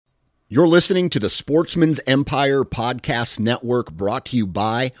You're listening to the Sportsman's Empire Podcast Network, brought to you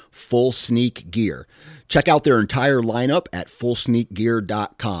by Full Sneak Gear. Check out their entire lineup at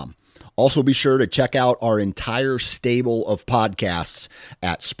fullsneakgear.com. Also be sure to check out our entire stable of podcasts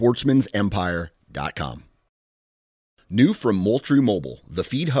at sportsmansempire.com. New from Moultrie Mobile, the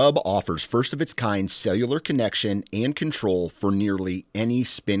Feed Hub offers first-of-its-kind cellular connection and control for nearly any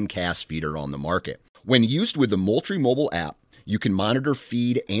spin cast feeder on the market. When used with the Moultrie Mobile app, you can monitor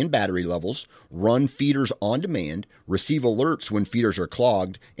feed and battery levels, run feeders on demand, receive alerts when feeders are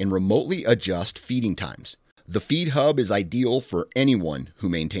clogged, and remotely adjust feeding times. The Feed Hub is ideal for anyone who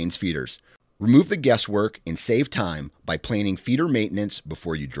maintains feeders. Remove the guesswork and save time by planning feeder maintenance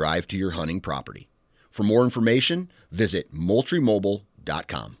before you drive to your hunting property. For more information, visit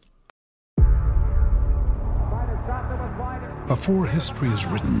MoultrieMobile.com. Before history is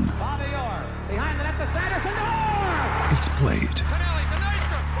written, it's played.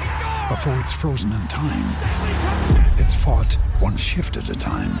 Before it's frozen in time, it's fought one shift at a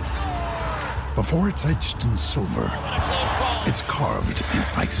time. Before it's etched in silver, it's carved in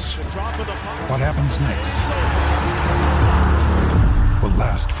ice. What happens next will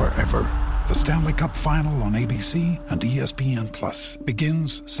last forever. The Stanley Cup Final on ABC and ESPN Plus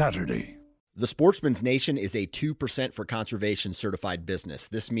begins Saturday. The Sportsman's Nation is a 2% for Conservation certified business.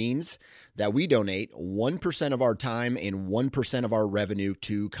 This means that we donate 1% of our time and 1% of our revenue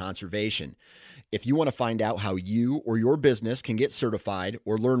to conservation. If you want to find out how you or your business can get certified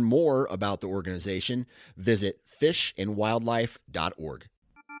or learn more about the organization, visit fishandwildlife.org.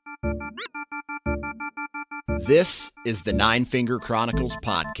 This is the Nine Finger Chronicles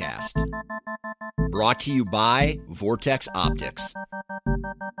podcast, brought to you by Vortex Optics.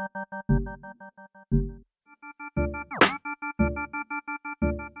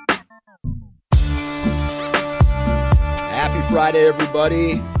 Happy Friday,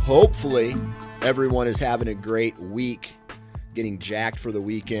 everybody. Hopefully, everyone is having a great week, getting jacked for the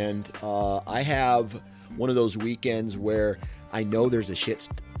weekend. I have one of those weekends where I know there's a shit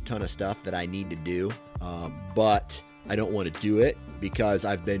ton of stuff that I need to do, but I don't want to do it because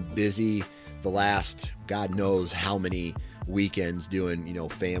I've been busy the last God knows how many weekends doing,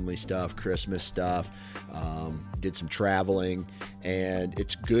 family stuff, Christmas stuff, did some traveling, and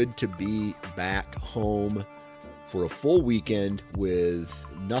it's good to be back home for a full weekend with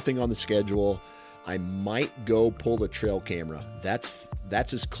nothing on the schedule. I might go pull a trail camera. That's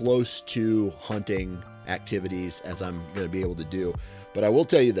as close to hunting activities as I'm going to be able to do. But I will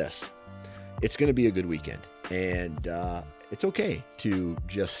tell you this, it's going to be a good weekend, and it's okay to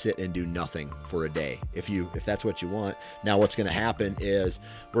just sit and do nothing for a day if that's what you want. Now what's going to happen is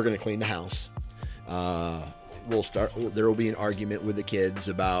we're going to clean the house. There will be an argument with the kids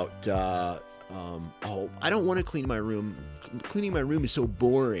about, I don't want to clean my room. Cleaning my room is so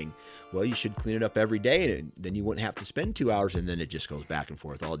boring. Well, you should clean it up every day, and then you wouldn't have to spend 2 hours, and then it just goes back and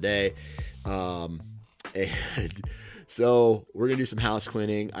forth all day. And so we're going to do some house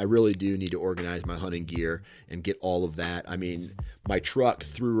cleaning. I really do need to organize my hunting gear and get all of that. I mean, my truck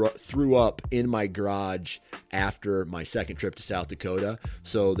threw up in my garage after my second trip to South Dakota.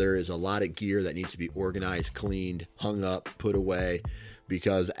 So there is a lot of gear that needs to be organized, cleaned, hung up, put away,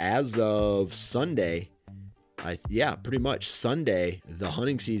 because as of Sunday, pretty much Sunday, the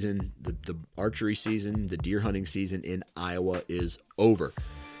hunting season, the archery season, the deer hunting season in Iowa is over.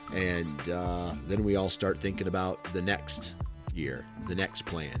 And then we all start thinking about the next year, the next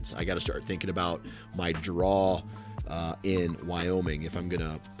plans. I got to start thinking about my draw in Wyoming if I'm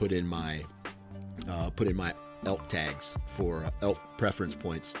gonna put in my elk tags for elk preference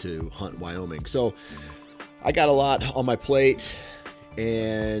points to hunt Wyoming. So I got a lot on my plate,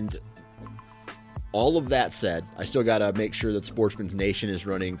 and all of that said, I still got to make sure that Sportsman's Nation is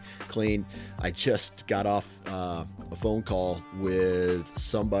running clean. I just got off a phone call with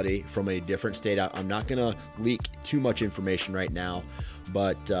somebody from a different state. I'm not going to leak too much information right now,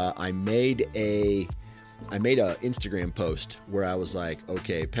 but I made a Instagram post where I was like,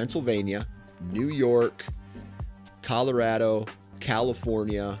 okay, Pennsylvania, New York, Colorado,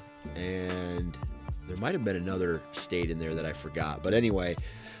 California, and there might have been another state in there that I forgot. But anyway,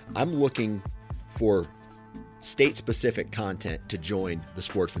 I'm looking for state-specific content to join the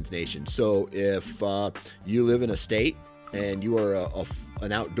Sportsman's Nation. So if you live in a state and you are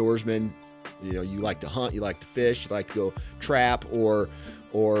an outdoorsman, you like to hunt, you like to fish, you like to go trap, or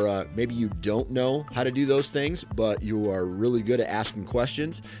maybe you don't know how to do those things, but you are really good at asking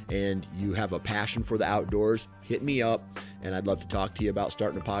questions and you have a passion for the outdoors, hit me up, and I'd love to talk to you about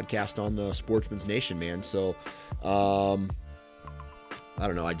starting a podcast on the Sportsman's Nation, man. So I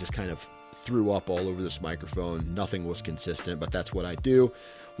don't know, I just kind of threw up all over this microphone. Nothing was consistent, but that's what I do.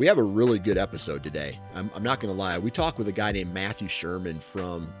 We have a really good episode today. I'm not going to lie. We talked with a guy named Matthew Sherman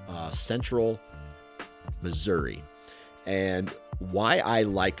from Central Missouri. And why I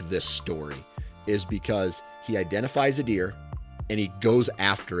like this story is because he identifies a deer and he goes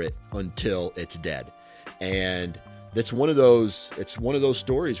after it until it's dead. And it's one of those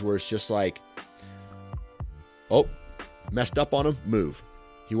stories where it's just like, oh, messed up on him, move.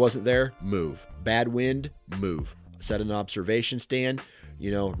 He wasn't there, move. Bad wind, move. Set an observation stand,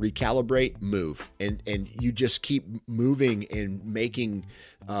 recalibrate, move. And you just keep moving and making,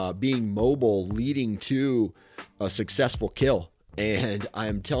 being mobile, leading to a successful kill. And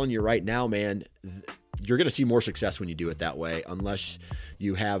I'm telling you right now, man, you're going to see more success when you do it that way, unless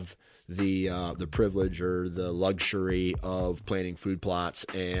you have the privilege or the luxury of planting food plots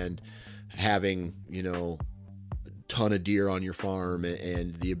and having, ton of deer on your farm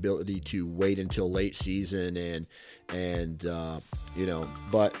and the ability to wait until late season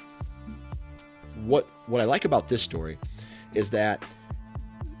but what I like about this story is that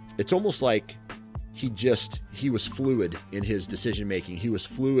it's almost like he was fluid in his decision making. He was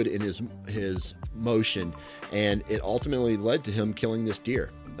fluid in his motion, and it ultimately led to him killing this deer.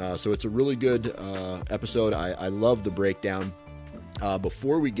 So it's a really good episode. I love the breakdown.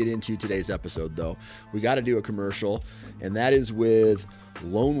 Before we get into today's episode, though, we got to do a commercial, and that is with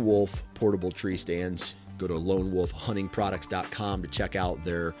Lone Wolf Portable Tree Stands. Go to lonewolfhuntingproducts.com to check out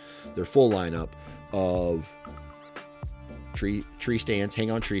their full lineup of tree stands,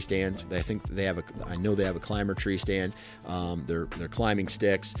 hang on tree stands. I know they have a climber tree stand. They're climbing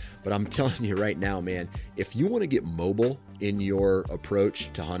sticks, but I'm telling you right now, man, if you want to get mobile in your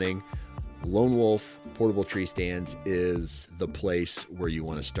approach to hunting, Lone Wolf Portable Tree Stands is the place where you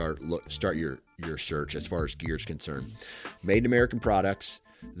want to start your search as far as gear is concerned. Made in American products.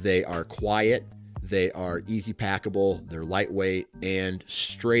 They are quiet. They are easy packable. They're lightweight, and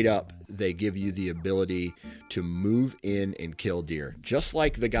straight up, they give you the ability to move in and kill deer, just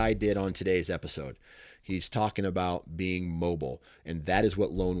like the guy did on today's episode. He's talking about being mobile, and that is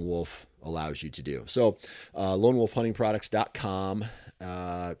what Lone Wolf allows you to do. So, lonewolfhuntingproducts.com.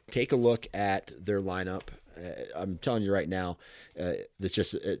 Take a look at their lineup. I'm telling you right now,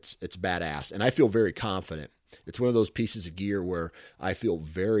 it's badass, and I feel very confident. It's one of those pieces of gear where I feel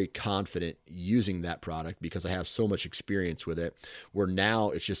very confident using that product because I have so much experience with it, where now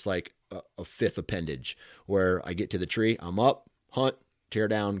it's just like a fifth appendage where I get to the tree, I'm up, hunt, tear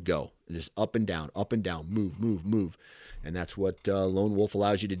down, go. And just up and down, move, move, move. And that's what Lone Wolf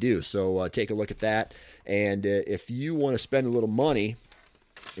allows you to do. So take a look at that. And if you want to spend a little money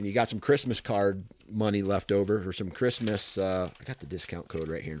and you got some Christmas card money left over or some Christmas, I got the discount code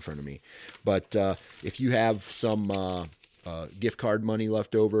right here in front of me. But if you have some gift card money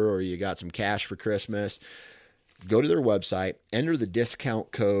left over, or you got some cash for Christmas, go to their website, enter the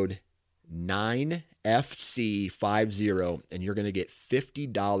discount code 9FC50, and you're going to get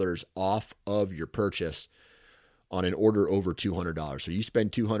 $50 off of your purchase on an order over $200. So you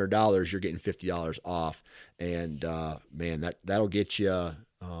spend $200, you're getting $50 off. And man, that'll get you a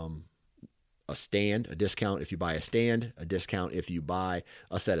stand, a discount if you buy a stand, a discount if you buy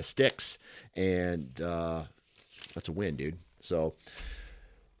a set of sticks, and that's a win, dude. So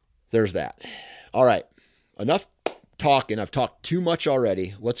there's that. All right, enough talking. I've talked too much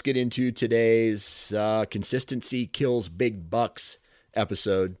already. Let's get into today's Consistency Kills Big Bucks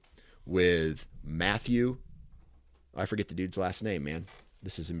episode with Matthew. I forget the dude's last name, man.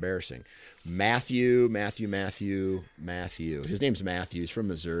 This is embarrassing. Matthew. His name's Matthew. He's from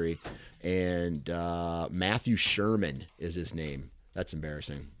Missouri. And Matthew Sherman is his name. That's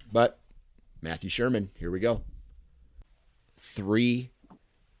embarrassing. But Matthew Sherman, here we go. 3,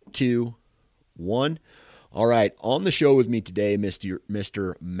 2, 1. All right. On the show with me today,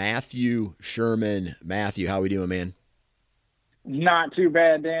 Mr. Matthew Sherman. Matthew, how we doing, man? Not too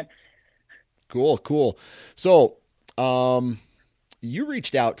bad, Dan. Cool. So, you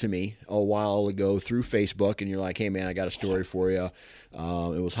reached out to me a while ago through Facebook, and you're like, hey man, I got a story for you.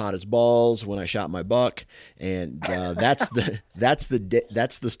 It was hot as balls when I shot my buck. And, that's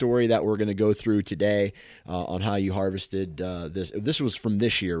the story that we're going to go through today, on how you harvested, this. This was from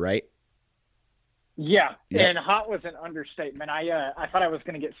this year, right? Yeah. Yep. And hot was an understatement. I thought I was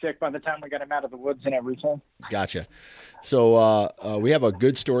going to get sick by the time we got him out of the woods and everything. Gotcha. So we have a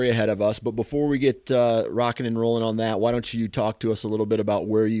good story ahead of us, but before we get rocking and rolling on that, why don't you talk to us a little bit about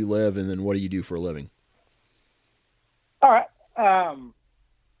where you live and then what do you do for a living? All right.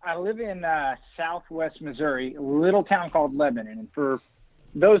 I live in southwest Missouri, a little town called Lebanon. And for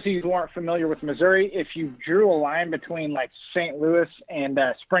those of you who aren't familiar with Missouri, if you drew a line between like St. Louis and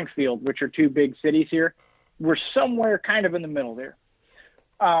Springfield, which are two big cities here, we're somewhere kind of in the middle there.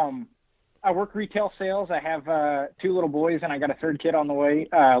 I work retail sales. I have 2 little boys, and I got a 3rd kid on the way.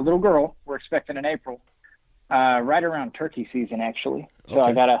 Little girl, we're expecting in April, right around turkey season, actually. So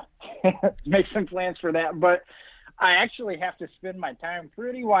I got to make some plans for that. But I actually have to spend my time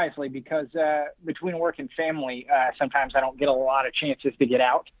pretty wisely because between work and family, sometimes I don't get a lot of chances to get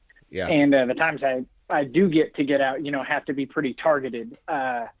out. Yeah. And the times I do get to get out, have to be pretty targeted.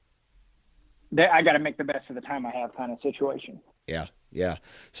 I got to make the best of the time I have kind of situation. Yeah. Yeah.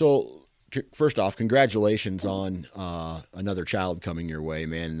 So first off, congratulations on another child coming your way,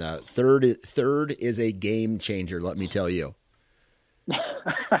 man. Third is a game changer, let me tell you.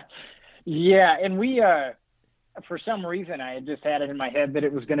 Yeah. And we, for some reason, I had just had it in my head that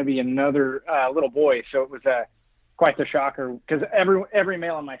it was going to be another little boy. So it was quite the shocker because every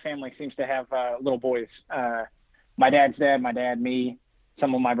male in my family seems to have little boys. My dad's dad, my dad, me,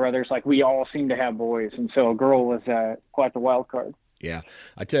 some of my brothers, like we all seem to have boys. And so a girl was quite the wild card. Yeah.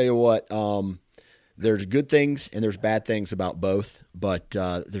 I tell you what, there's good things and there's bad things about both, but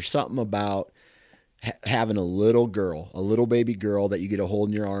there's something about having a little girl, a little baby girl that you get to hold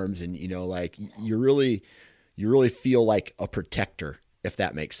in your arms and, like you really feel like a protector, if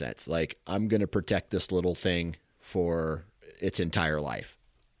that makes sense. Like I'm going to protect this little thing for its entire life.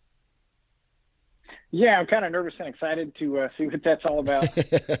 Yeah, I'm kind of nervous and excited to see what that's all about.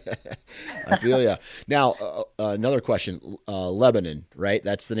 I feel ya. Now, another question, Lebanon, right?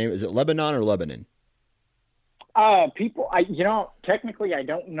 That's the name. Is it Lebanon or Lebanon? Technically I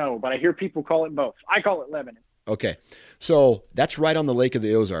don't know, but I hear people call it both. I call it Lebanon. Okay. So that's right on the Lake of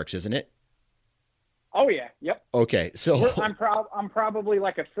the Ozarks, isn't it? Oh yeah. Yep. Okay. So I'm probably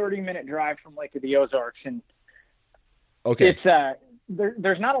like a 30-minute drive from Lake of the Ozarks, and okay. It's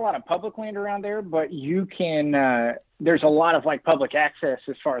there's not a lot of public land around there, but you can there's a lot of like public access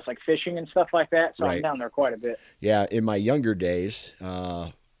as far as like fishing and stuff like that. So right. I'm down there quite a bit. Yeah, in my younger days,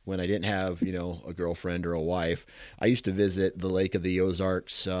 when I didn't have, a girlfriend or a wife, I used to visit the Lake of the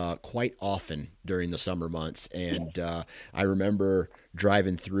Ozarks quite often during the summer months. And I remember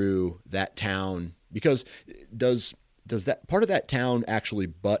driving through that town because does that part of that town actually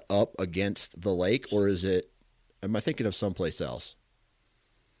butt up against the lake, or am I thinking of someplace else?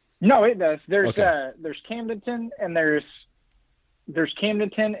 No, it does. There's okay. There's Camdenton and there's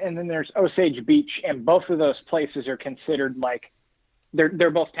Camdenton and then there's Osage Beach, and both of those places are considered like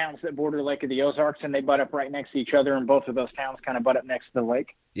they're both towns that border Lake of the Ozarks, and they butt up right next to each other, and both of those towns kind of butt up next to the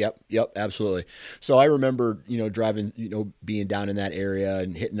lake. Yep, absolutely. So I remember, driving, being down in that area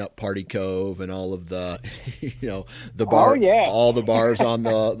and hitting up Party Cove and all of the, the bar, all the bars on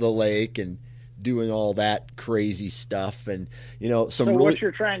the lake and doing all that crazy stuff. And, So what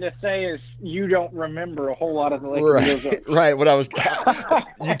you're trying to say is you don't remember a whole lot of the Lake of the Ozarks. Right.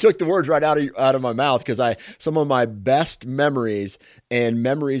 You took the words right out of my mouth, because some of my best memories and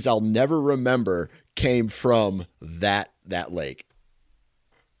memories I'll never remember came from that lake.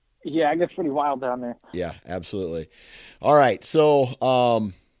 Yeah, it gets pretty wild down there. Yeah, absolutely. All right.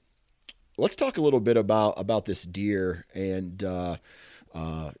 So, let's talk a little bit about this deer and,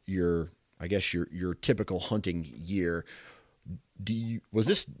 your typical hunting year. Was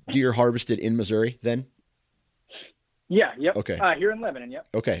this deer harvested in Missouri then? Yeah. Yep. Okay. Here in Lebanon. Yep.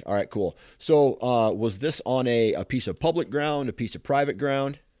 Okay. All right, cool. So, was this on a piece of public ground, a piece of private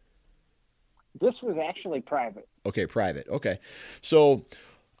ground? This was actually private. Okay. Private. Okay. So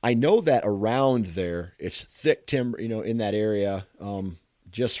I know that around there, it's thick timber, in that area,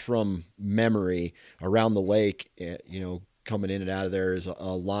 just from memory around the lake, coming in and out of there is a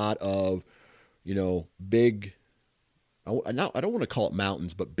lot of, big, I don't want to call it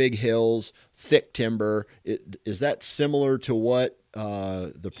mountains, but big hills, thick timber. Is that similar to what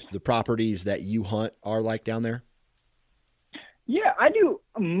the properties that you hunt are like down there? Yeah, I do.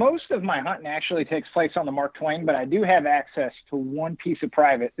 Most of my hunting actually takes place on the Mark Twain, but I do have access to one piece of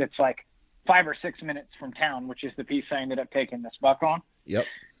private that's like 5 or 6 minutes from town, which is the piece I ended up taking this buck on. Yep.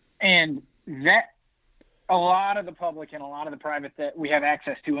 And that a lot of the public and a lot of the private that we have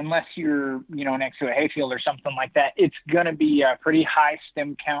access to, unless you're, next to a hayfield or something like that, it's going to be a pretty high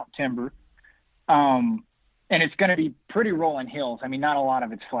stem count timber. And it's going to be pretty rolling hills. I mean, not a lot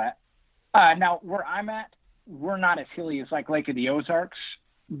of it's flat. Now where I'm at, we're not as hilly as like Lake of the Ozarks,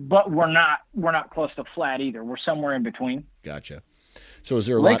 but we're not close to flat either. We're somewhere in between. Gotcha. So is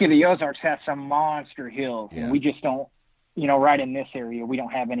there a Lake of the Ozarks has some monster hills, yeah. And we just don't, right in this area, we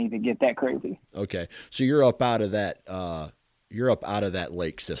don't have any that get that crazy. Okay. So you're up out of that,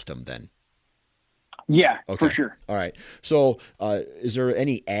 lake system then? Yeah, okay. For sure. All right. So, is there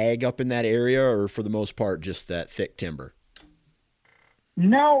any ag up in that area, or for the most part, just that thick timber?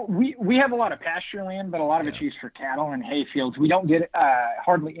 No, we have a lot of pasture land, but a lot of it's used for cattle and hay fields. We don't get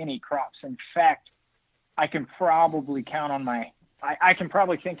hardly any crops. In fact, I can probably count on I can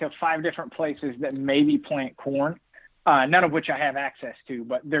probably think of 5 different places that maybe plant corn, none of which I have access to,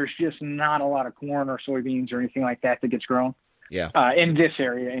 but there's just not a lot of corn or soybeans or anything like that gets grown. Yeah. In this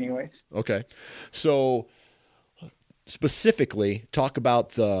area anyways. Okay. So specifically talk about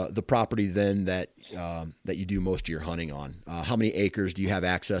the property then that you do most of your hunting on. How many acres do you have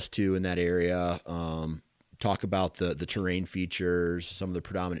access to in that area? Talk about the terrain features, some of the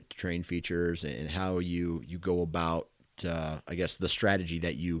predominant terrain features, and how you go about, I guess, the strategy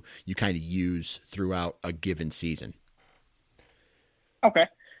that you kind of use throughout a given season. Okay.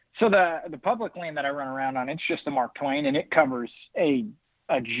 So the public land that I run around on, it's just the Mark Twain, and it covers a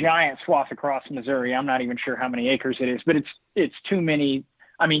giant swath across Missouri. I'm not even sure how many acres it is, but it's too many.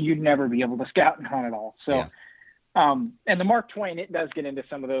 I mean, you'd never be able to scout and hunt it all. So, Yeah. And the Mark Twain, it does get into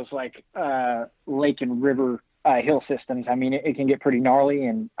some of those like lake and river hill systems. I mean, it can get pretty gnarly,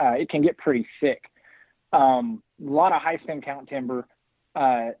 and it can get pretty thick. A lot of high stem count timber,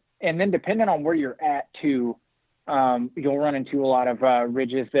 and then depending on where you're at too, you'll run into a lot of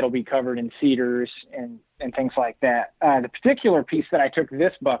ridges that'll be covered in cedars and things like that. The particular piece that I took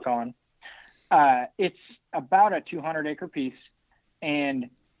this buck on, it's about a 200-acre piece, and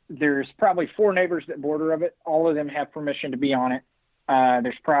there's probably 4 neighbors that border of it. All of them have permission to be on it.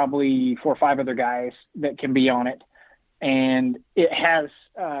 There's probably 4 or 5 other guys that can be on it, and it has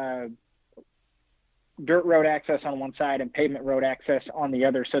dirt road access on one side and pavement road access on the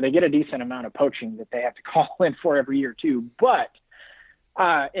other. So they get a decent amount of poaching that they have to call in for every year too. But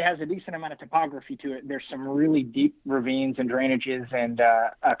it has a decent amount of topography to it. There's some really deep ravines and drainages and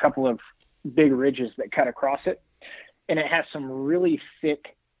a couple of big ridges that cut across it. And it has some really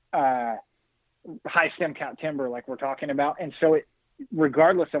thick, high stem count timber like we're talking about. And so it,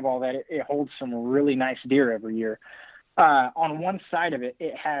 regardless of all that, it holds some really nice deer every year. On one side of it,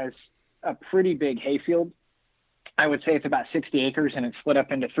 it has a pretty big hayfield. I would say it's about 60 acres, and it's split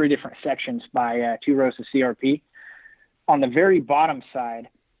up into 3 different sections by 2 rows of CRP. On the very bottom side,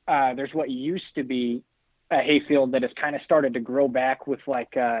 there's what used to be a hayfield that has kind of started to grow back with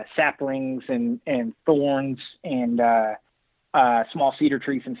like saplings and thorns and small cedar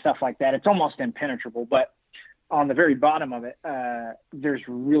trees and stuff like that. It's almost impenetrable, but on the very bottom of it, there's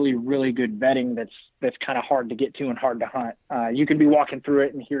really, really good bedding that's kind of hard to get to and hard to hunt. You can be walking through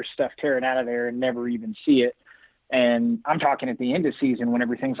it and hear stuff tearing out of there and never even see it. And I'm talking at the end of season when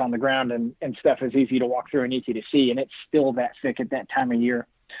everything's on the ground and stuff is easy to walk through and easy to see, and it's still that thick at that time of year.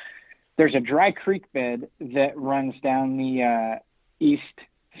 There's a dry creek bed that runs down the east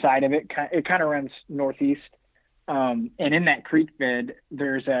side of it. It kind of runs northeast. And in that creek bed,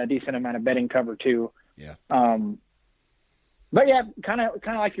 there's a decent amount of bedding cover too. Yeah. But yeah, kind of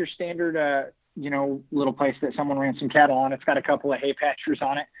like your standard, little place that someone ran some cattle on. It's got a couple of hay pastures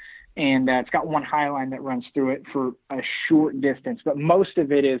on it, and it's got one high line that runs through it for a short distance. But most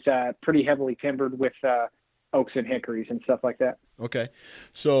of it is pretty heavily timbered with oaks and hickories and stuff like that. Okay.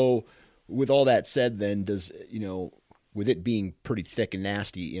 So with all that said, then does, with it being pretty thick and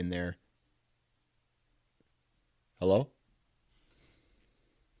nasty in there. Hello?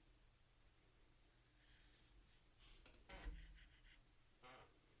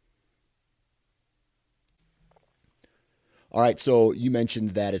 All right, so you mentioned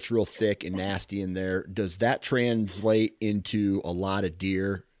that it's real thick and nasty in there. Does that translate into a lot of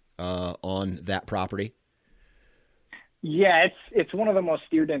deer on that property? Yeah, it's one of the most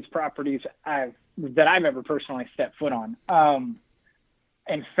deer dense properties I've ever personally stepped foot on.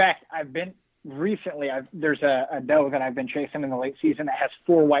 In fact, there's a doe that I've been chasing in the late season that has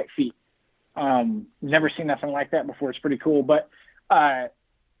 4 white feet. Never seen nothing like that before. It's pretty cool, but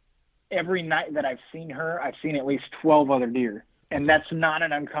every night that I've seen her, I've seen at least 12 other deer. And that's not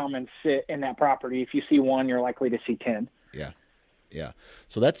an uncommon sit in that property. If you see one, you're likely to see 10. Yeah. Yeah.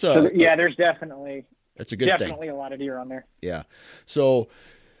 So that's there's definitely that's a good thing. Definitely a lot of deer on there. Yeah. So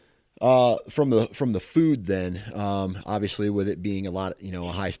from the food then, obviously with it being a lot, a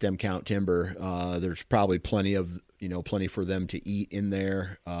high stem count timber, there's probably plenty for them to eat in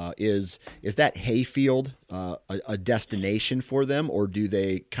there. Is that hayfield a destination for them, or do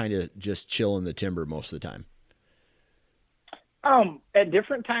they kind of just chill in the timber most of the time? At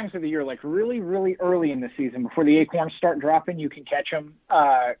different times of the year, like really, really early in the season, before the acorns start dropping, you can catch them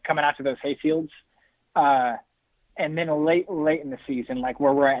coming out to those hayfields. And then late in the season, like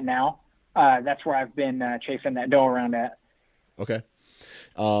where we're at now, that's where I've been chasing that doe around at. Okay.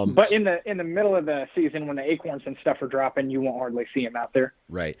 But in the middle of the season, when the acorns and stuff are dropping, you won't hardly see them out there.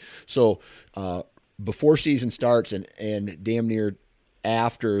 Right. So before season starts and damn near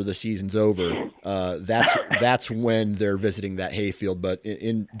after the season's over, that's when they're visiting that hayfield. But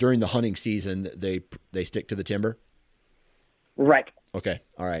during the hunting season, they stick to the timber. Right. Okay.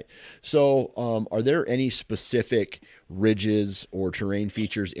 All right. So, are there any specific ridges or terrain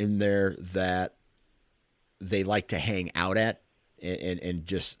features in there that they like to hang out at and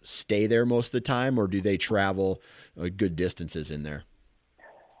just stay there most of the time, or do they travel good distances in there?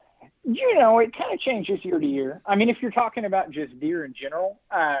 It kind of changes year to year. I mean, if you're talking about just deer in general,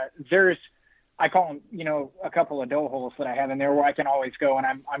 I call them, a couple of doe holes that I have in there where I can always go and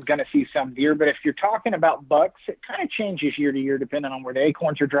I'm going to see some deer. But if you're talking about bucks, it kind of changes year to year depending on where the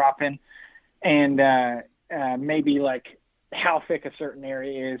acorns are dropping and maybe like how thick a certain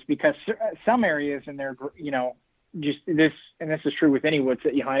area is, because some areas in there, just this, and this is true with any woods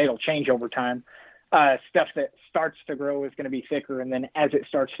that you hunt, it'll change over time. Stuff that starts to grow is going to be thicker, and then as it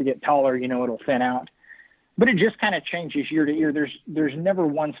starts to get taller, it'll thin out. But it just kind of changes year to year. There's never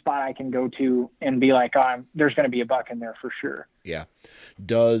one spot I can go to and be like, there's going to be a buck in there for sure. Yeah.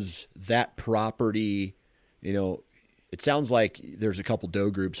 Does that property, it sounds like there's a couple doe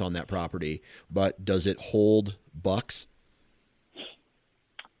groups on that property, but does it hold bucks?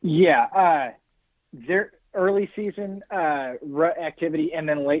 Yeah. There early season rut activity, and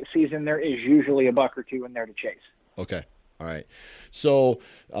then late season there is usually a buck or two in there to chase. Okay. All right. So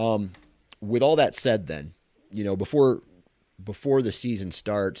with all that said then, before the season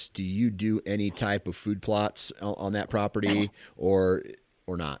starts, do you do any type of food plots on that property or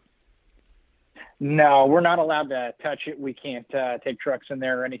not? No, we're not allowed to touch it. We can't take trucks in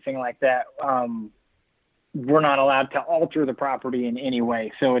there or anything like that. We're not allowed to alter the property in any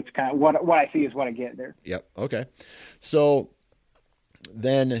way. So it's kind of what I see is what I get there. Yep. Okay. So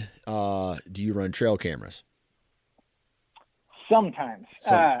then, do you run trail cameras? Sometimes.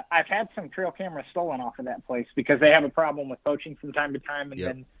 I've had some trail cameras stolen off of that place because they have a problem with poaching from time to time. And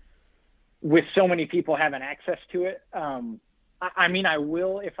then with so many people having access to it, I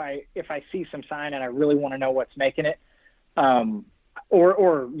will, if I see some sign and I really want to know what's making it,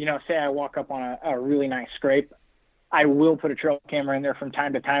 or say I walk up on a really nice scrape, I will put a trail camera in there from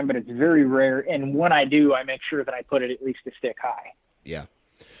time to time, but it's very rare. And when I do, I make sure that I put it at least a stick high. Yeah.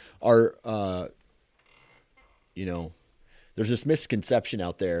 There's this misconception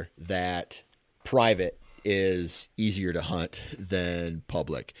out there that private is easier to hunt than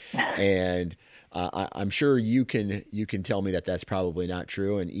public. And I'm sure you can tell me that that's probably not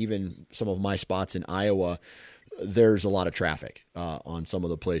true. And even some of my spots in Iowa, there's a lot of traffic on some of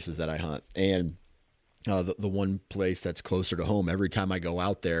the places that I hunt. And the one place that's closer to home, every time I go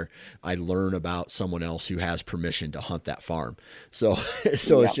out there, I learn about someone else who has permission to hunt that farm. So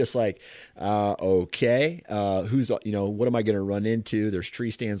It's just like, okay, what am I going to run into? There's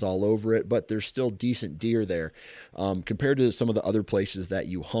tree stands all over it, but there's still decent deer there. Compared to some of the other places that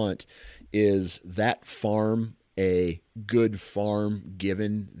you hunt, is that farm a good farm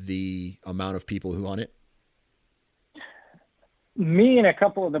given the amount of people who hunt it? Me and a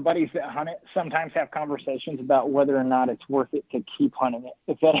couple of the buddies that hunt it sometimes have conversations about whether or not it's worth it to keep hunting it,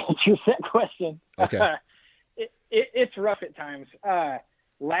 if that answers that question. Okay. It's rough at times.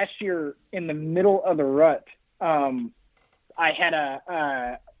 Last year, in the middle of the rut, I had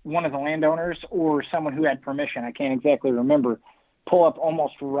one of the landowners or someone who had permission, I can't exactly remember, pull up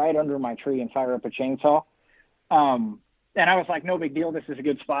almost right under my tree and fire up a chainsaw. And I was like, no big deal. This is a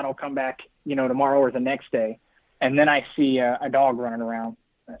good spot. I'll come back, tomorrow or the next day. And then I see a dog running around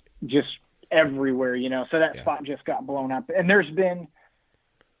just everywhere, so that spot just got blown up. And there's been,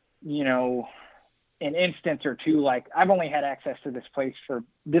 an instance or two, like I've only had access to this place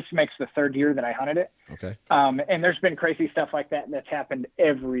this makes the third year that I hunted it. Okay. And there's been crazy stuff like that's happened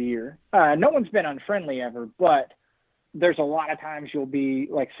every year. No one's been unfriendly ever, but there's a lot of times you'll be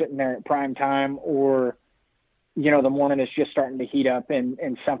like sitting there at prime time or, the morning is just starting to heat up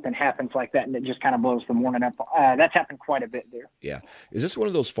and something happens like that and it just kind of blows the morning up. That's happened quite a bit there. Yeah. Is this one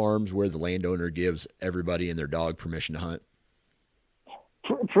of those farms where the landowner gives everybody and their dog permission to hunt?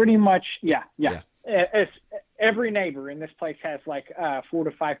 Pretty much. Yeah. It's, every neighbor in this place has like 4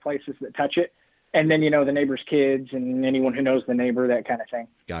 to 5 places that touch it. And then, the neighbor's kids and anyone who knows the neighbor, that kind of thing.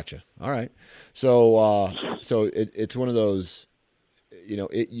 Gotcha. All right. So it's one of those,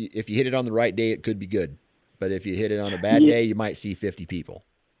 if you hit it on the right day, it could be good. But if you hit it on a bad day, you might see 50 people.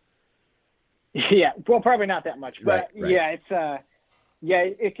 Yeah, well, probably not that much, but right. Yeah, it's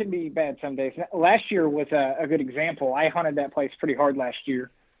it can be bad some days. Last year was a good example. I hunted that place pretty hard last year.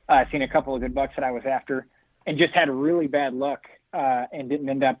 Seen a couple of good bucks that I was after, and just had really bad luck and didn't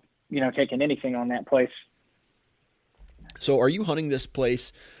end up, taking anything on that place. So, are you hunting this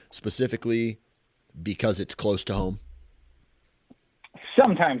place specifically because it's close to home?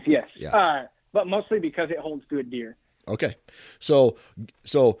 Sometimes, yes. Yeah. But mostly because it holds good deer. Okay. So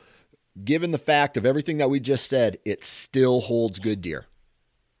given the fact of everything that we just said, it still holds good deer.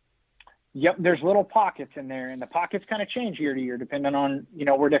 Yep, there's little pockets in there, and the pockets kind of change year to year depending on,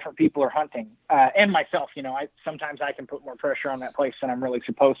 where different people are hunting. And myself, sometimes I can put more pressure on that place than I'm really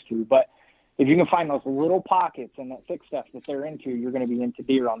supposed to. But if you can find those little pockets and that thick stuff that they're into, you're going to be into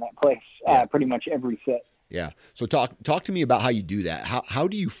deer on that place pretty much every sit. Yeah. So talk to me about how you do that. How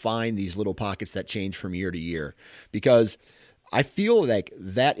do you find these little pockets that change from year to year? Because I feel like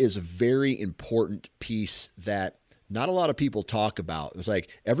that is a very important piece that not a lot of people talk about. It's like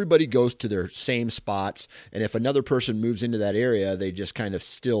everybody goes to their same spots, and if another person moves into that area, they just kind of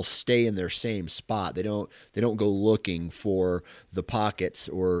still stay in their same spot. They don't go looking for the pockets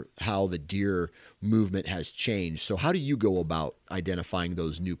or how the deer movement has changed. So how do you go about identifying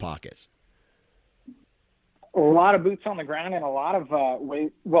those new pockets? A lot of boots on the ground and a lot of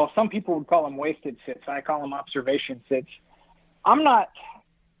some people would call them wasted sits. I call them observation sits. I'm not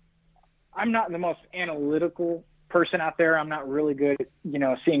the most analytical person out there. I'm not really good at,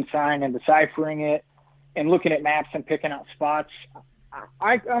 seeing sign and deciphering it and looking at maps and picking out spots.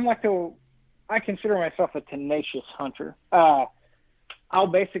 I consider myself a tenacious hunter. I'll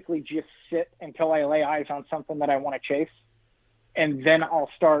basically just sit until I lay eyes on something that I want to chase. And then I'll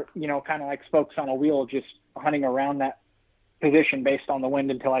start, kind of like spokes on a wheel, just hunting around that position based on the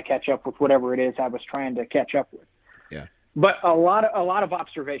wind until I catch up with whatever it is I was trying to catch up with. Yeah. But a lot of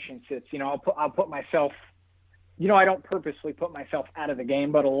observation sits, I'll put myself, I don't purposely put myself out of the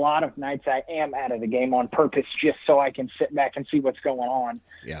game, but a lot of nights I am out of the game on purpose just so I can sit back and see what's going on.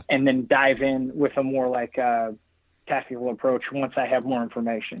 Yeah. And then dive in with a more like tactical approach once I have more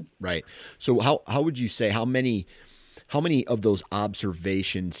information. Right. So how would you say, how many of those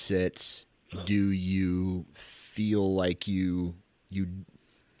observation sits do you feel like you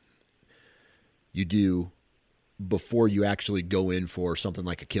do before you actually go in for something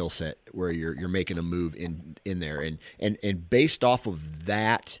like a kill set where you're making a move in there, and based off of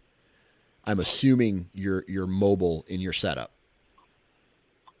that, I'm assuming you're mobile in your setup?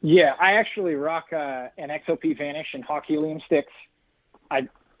 Yeah, I actually rock an XOP Vanish and Hawk Helium sticks.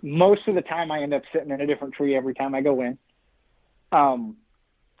 Most of the time I end up sitting in a different tree every time I go in.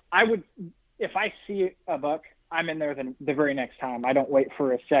 I would, if I see a buck, I'm in there the very next time. I don't wait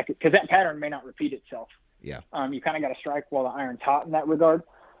for a second because that pattern may not repeat itself. Yeah. You kind of got to strike while the iron's hot in that regard.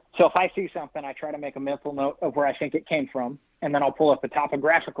 So if I see something, I try to make a mental note of where I think it came from, and then I'll pull up a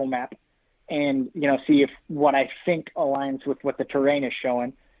topographical map and, see if what I think aligns with what the terrain is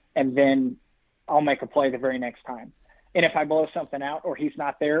showing, and then I'll make a play the very next time. And if I blow something out or he's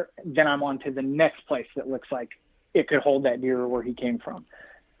not there, then I'm on to the next place that looks like it could hold that deer where he came from.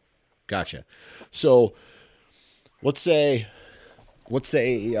 Gotcha. So let's say,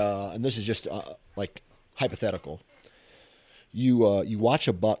 and this is just like hypothetical. You watch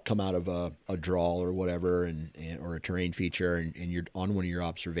a buck come out of a draw or whatever, or a terrain feature, and you're on one of your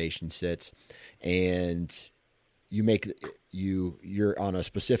observation sits, and you're on a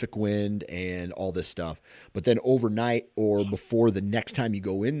specific wind and all this stuff. But then overnight or before the next time you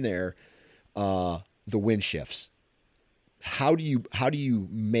go in there, the wind shifts. How do you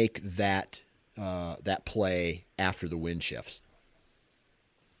make that play after the wind shifts?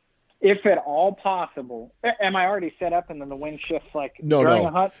 If at all possible, am I already set up and then the wind shifts during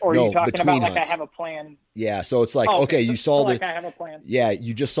a hunt? Or are you talking about hunts. I have a plan? Yeah, so it's like, okay, you saw I have a plan. Yeah,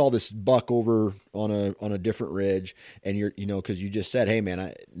 you just saw this buck over on a different ridge, and you're, because you just said, hey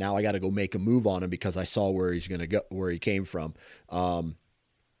man, now I got to go make a move on him because I saw where he's going to go, where he came from.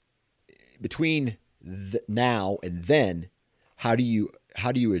 Between now and then, how do you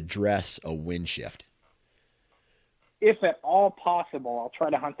address a wind shift? If at all possible, I'll try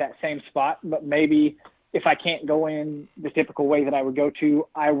to hunt that same spot, but maybe if I can't go in the typical way that I would go to,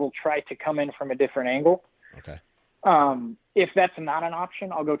 I will try to come in from a different angle. Okay. If that's not an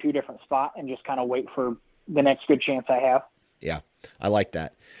option, I'll go to a different spot and just kind of wait for the next good chance I have. Yeah, I like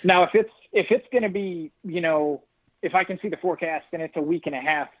that. Now, if it's going to be, if I can see the forecast and it's a week and a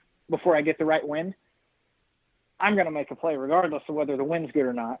half before I get the right wind, I'm going to make a play regardless of whether the wind's good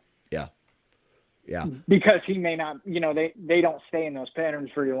or not. Yeah. Yeah. Because he may not, they don't stay in those patterns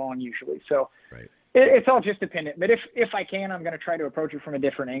very long usually. So right. It's all just dependent. But if I can, I'm going to try to approach it from a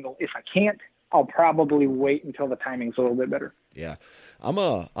different angle. If I can't, I'll probably wait until the timing's a little bit better. Yeah. I'm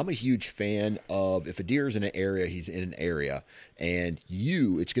a huge fan of, if a deer's in an area, he's in an area, and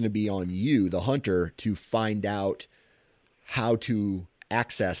it's going to be on you, the hunter, to find out how to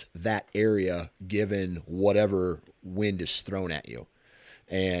access that area given whatever wind is thrown at you.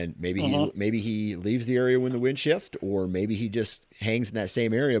 And maybe he leaves the area when the wind shift, or maybe he just hangs in that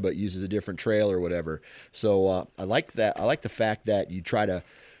same area but uses a different trail or whatever. So I like that. I like the fact that you try to,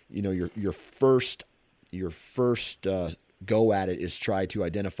 your first go at it is try to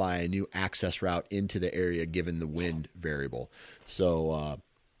identify a new access route into the area given the wind variable. So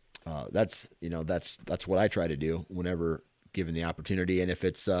that's what I try to do whenever given the opportunity. And if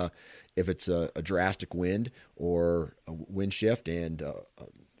it's a drastic wind or a wind shift and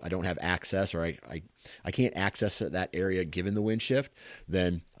I don't have access, or I can't access that area given the wind shift,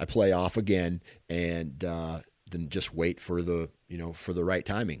 then I play off again and then just wait for the right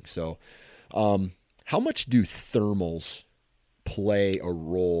timing. So how much do thermals play a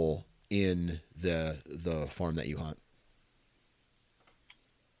role in the farm that you hunt?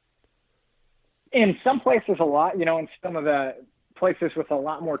 In some places a lot, in some of the places with a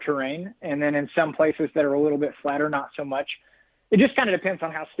lot more terrain, and then in some places that are a little bit flatter, not so much. It just kind of depends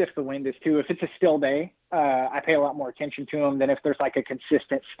on how stiff the wind is too. If it's a still day, I pay a lot more attention to them than if there's like a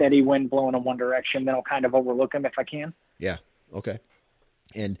consistent, steady wind blowing in one direction. Then I'll kind of overlook them if I can. Yeah. Okay.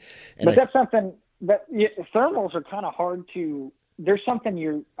 But that's something that thermals are kind of hard to. There's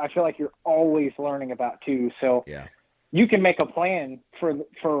something I feel like you're always learning about too. So yeah. You can make a plan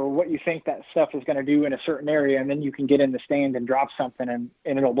for what you think that stuff is going to do in a certain area, and then you can get in the stand and drop something, and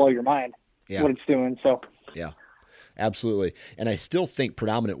it'll blow your mind what it's doing. So yeah, absolutely. And I still think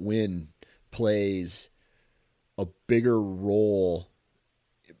predominant wind plays a bigger role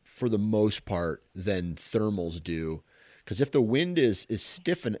for the most part than thermals do. Because if the wind is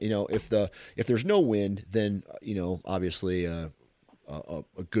stiff, and if there's no wind, then obviously a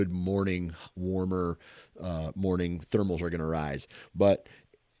good morning, warmer morning, thermals are going to rise. But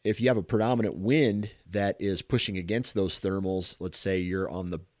if you have a predominant wind that is pushing against those thermals, let's say you're on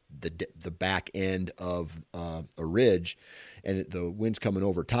the back end of a ridge, and the wind's coming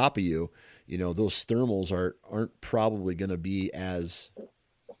over top of you, those thermals aren't probably going to be as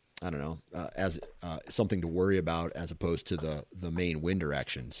as something to worry about as opposed to the main wind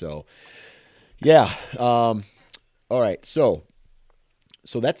direction. So, yeah. All right. So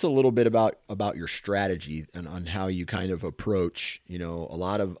that's a little bit about your strategy and on how you kind of approach, a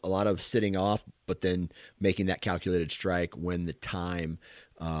lot of sitting off, but then making that calculated strike when the time,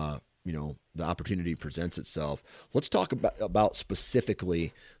 the opportunity presents itself. Let's talk about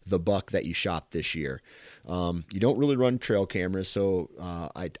specifically the buck that you shot this year. You don't really run trail cameras, so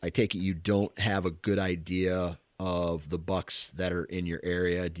I take it you don't have a good idea of the bucks that are in your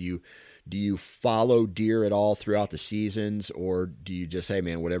area. Do you follow deer at all throughout the seasons, or do you just say,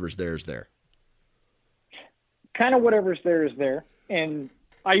 man, whatever's there is there? Kind of whatever's there is there. And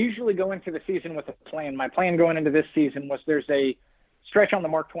I usually go into the season with a plan. My plan going into this season was there's a stretch on the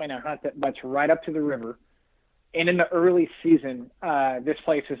Mark Twain I hunt that butts right up to the river. And in the early season, this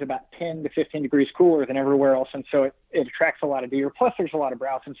place is about 10 to 15 degrees cooler than everywhere else. And so it attracts a lot of deer. Plus there's a lot of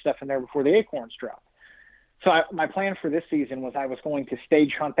browse and stuff in there before the acorns drop. So my plan for this season was I was going to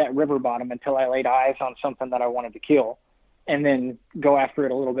stage hunt that river bottom until I laid eyes on something that I wanted to kill, and then go after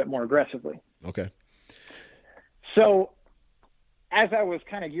it a little bit more aggressively. Okay. So as I was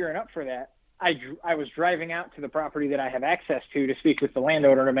kind of gearing up for that, I was driving out to the property that I have access to speak with the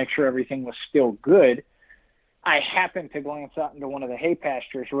landowner to make sure everything was still good. I happened to glance out into one of the hay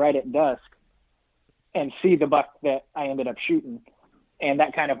pastures right at dusk and see the buck that I ended up shooting. And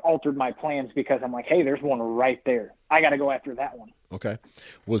that kind of altered my plans because I'm like, hey, there's one right there. I got to go after that one. Okay.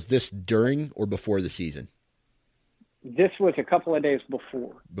 Was this during or before the season? This was a couple of days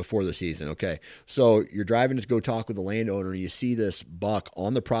before. Before the season. Okay. So you're driving to go talk with the landowner. You see this buck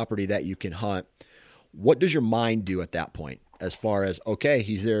on the property that you can hunt. What does your mind do at that point? As far as, okay,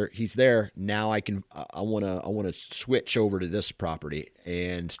 he's there. Now I want to switch over to this property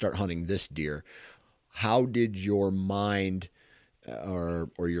and start hunting this deer. How did your mind or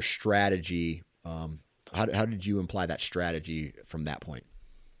your strategy, how did you imply that strategy from that point?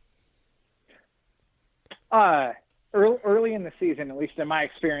 Early in the season, at least in my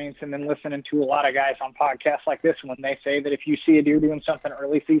experience, and then listening to a lot of guys on podcasts like this one, they say that if you see a deer doing something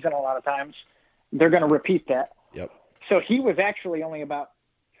early season, a lot of times they're going to repeat that. Yep. So he was actually only about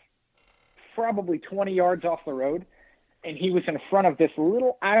probably 20 yards off the road, and he was in front of this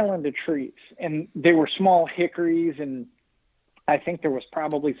little island of trees, and they were small hickories, and I think there was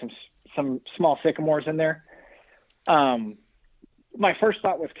probably some small sycamores in there. My first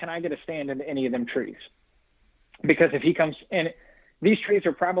thought was, can I get a stand into any of them trees? Because if he comes in, these trees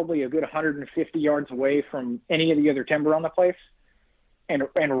are probably a good 150 yards away from any of the other timber on the place, and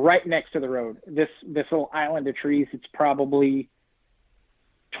right next to the road. This little island of trees, it's probably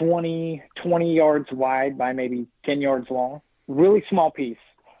 20 yards wide by maybe 10 yards long. Really small piece.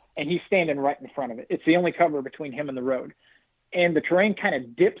 and he's standing right in front of it. It's the only cover between him and the road. And the terrain kind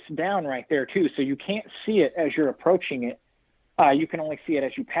of dips down right there too, so you can't see it as you're approaching it. You can only see it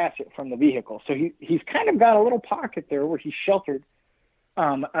as you pass it from the vehicle. So he's kind of got a little pocket there where he's sheltered,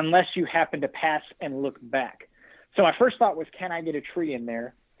 unless you happen to pass and look back. So my first thought was, can I get a tree in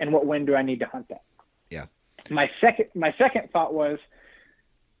there, and what wind do I need to hunt that? Yeah. My second thought was,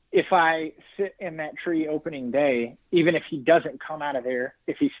 if I sit in that tree opening day, even if he doesn't come out of there,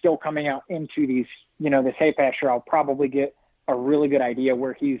 if he's still coming out into these, this hay pasture, I'll probably get a really good idea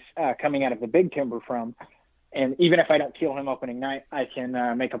where he's coming out of the big timber from. And even if I don't kill him opening night, I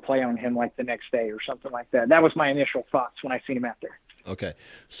can make a play on him like the next day or something like that. That was my initial thoughts when I seen him out there. Okay.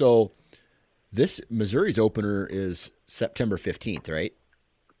 So this Missouri's opener is September 15th, right?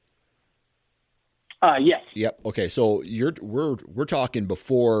 Yes. Yep. Okay. So we're talking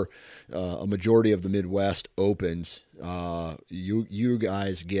before a majority of the Midwest opens. You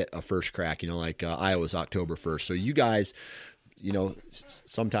guys get a first crack. Like Iowa's October 1st. So you guys,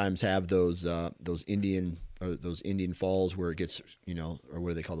 sometimes have those Indian falls where it gets, or what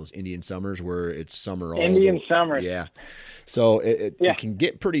do they call those, Indian summers, where it's summer all Indian summer. Yeah. So it can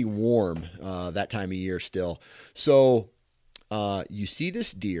get pretty warm that time of year still. So you see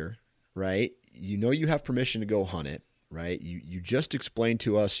this deer, right? You have permission to go hunt it, right? You just explained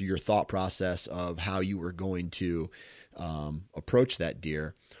to us your thought process of how you were going to approach that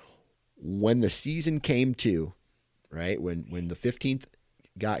deer. When the season came to, right, when the 15th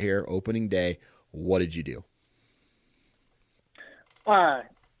got here, opening day, what did you do?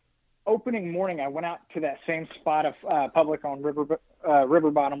 Opening morning, I went out to that same spot of public on river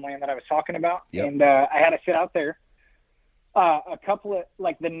bottom land that I was talking about. Yep. And I had to sit out there. A couple of,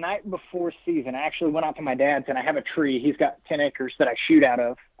 the night before season, I actually went out to my dad's, and I have a tree. He's got 10 acres that I shoot out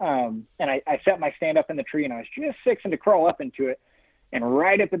of. And I set my stand up in the tree, and I was just fixing to crawl up into it. And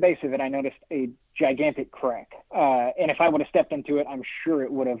right at the base of it, I noticed a gigantic crack. And if I would have stepped into it, I'm sure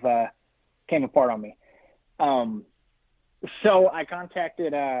it would have came apart on me. So I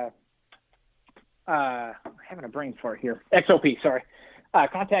contacted, having a brain fart here, XOP, sorry.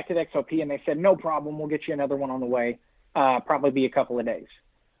 Contacted XOP, and they said, no problem, we'll get you another one on the way. Probably be a couple of days.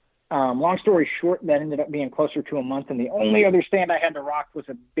 Long story short, that ended up being closer to a month, and the only other stand I had to rock was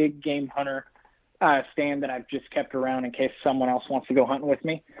a big game hunter stand that I've just kept around in case someone else wants to go hunting with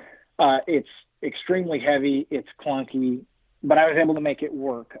me. It's extremely heavy, it's clunky, but I was able to make it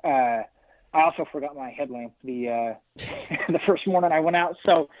work. I also forgot my headlamp the first morning I went out,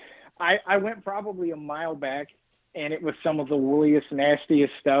 so I went probably a mile back, and it was some of the wooliest,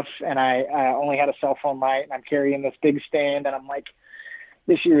 nastiest stuff. And I only had a cell phone light, and I'm carrying this big stand, and I'm like,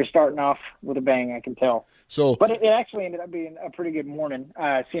 this year is starting off with a bang, I can tell. But it actually ended up being a pretty good morning.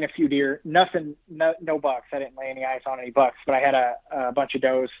 Seen a few deer, no bucks. I didn't lay any eyes on any bucks, but I had a bunch of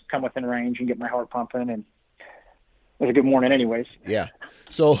does come within range and get my heart pumping, and it was a good morning anyways. Yeah.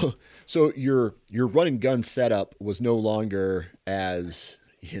 So your run and gun setup was no longer as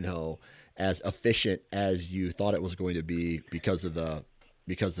efficient as you thought it was going to be because of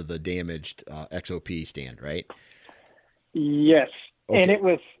the damaged XOP stand, right? Yes. Okay. And it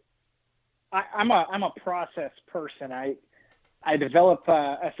was, I'm a process person. I develop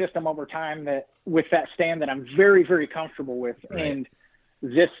a system over time that with that stand that I'm very, very comfortable with. Right. And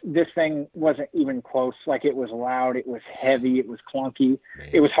this thing wasn't even close. It was loud. It was heavy. It was clunky. Man.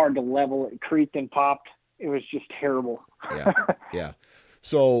 It was hard to level. It creaked and popped. It was just terrible. Yeah. Yeah.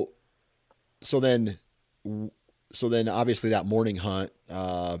 So then obviously that morning hunt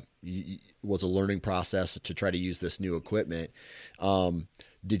was a learning process to try to use this new equipment.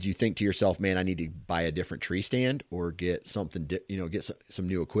 Did you think to yourself, man, I need to buy a different tree stand or get something, get some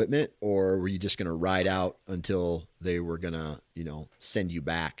new equipment, or were you just going to ride out until they were going to, send you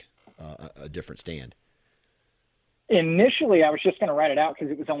back a different stand? Initially, I was just going to ride it out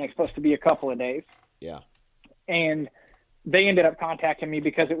because it was only supposed to be a couple of days. Yeah. And they ended up contacting me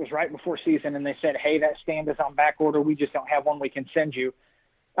because it was right before season, and they said, hey, that stand is on back order. We just don't have one we can send you.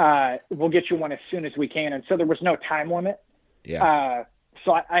 We'll get you one as soon as we can. And so there was no time limit. Yeah.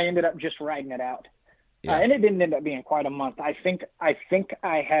 So I ended up just riding it out. Yeah. And it didn't end up being quite a month. I think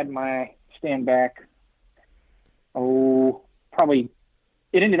I had my stand back, probably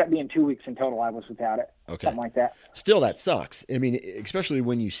it ended up being 2 weeks in total I was without it. Okay. Something like that. Still, that sucks. I mean, especially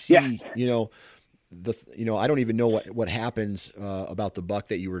when you see, I don't even know what happens about the buck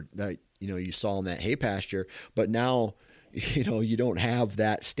that you saw in that hay pasture, but now, you don't have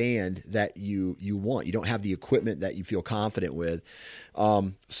that stand that you want. You don't have the equipment that you feel confident with.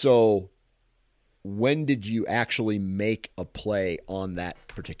 So when did you actually make a play on that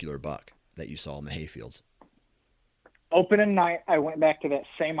particular buck that you saw in the hayfields? Opening night, I went back to that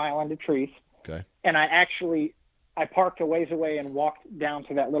same island of trees. Okay. And I parked a ways away and walked down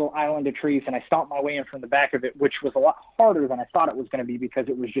to that little island of trees, and I stomped my way in from the back of it, which was a lot harder than I thought it was going to be because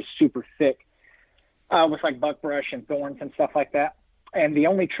it was just super thick with like buckbrush and thorns and stuff like that. And the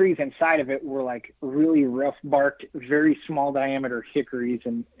only trees inside of it were like really rough barked, very small diameter hickories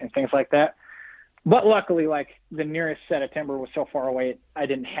and things like that. But luckily, like the nearest set of timber was so far away, I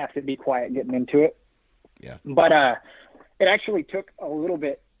didn't have to be quiet getting into it. Yeah. But it actually took a little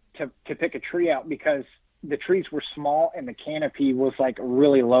bit to pick a tree out because the trees were small and the canopy was like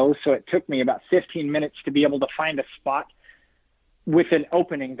really low. So it took me about 15 minutes to be able to find a spot with an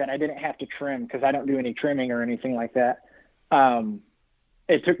opening that I didn't have to trim because I don't do any trimming or anything like that.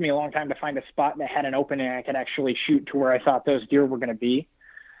 It took me a long time to find a spot that had an opening I could actually shoot to where I thought those deer were going to be.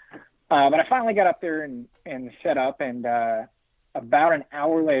 But I finally got up there and set up, and about an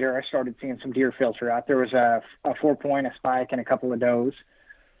hour later, I started seeing some deer filter out. There was a 4-point, a spike, and a couple of does.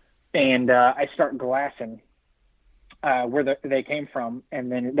 And I start glassing where they came from,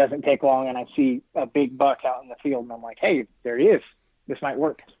 and then it doesn't take long, and I see a big buck out in the field, and I'm like, hey, there he is. This might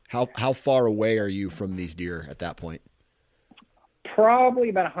work. How far away are you from these deer at that point? Probably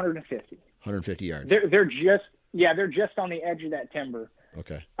about 150. 150 yards. They're just on the edge of that timber.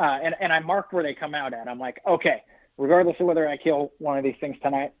 Okay. And I marked where they come out at. I'm like, okay, regardless of whether I kill one of these things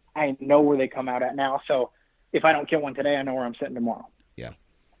tonight, I know where they come out at now. So if I don't kill one today, I know where I'm sitting tomorrow. Yeah.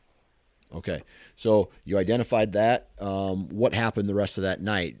 Okay. So you identified that. What happened the rest of that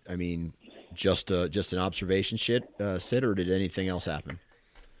night? I mean, just an observation sit, or did anything else happen?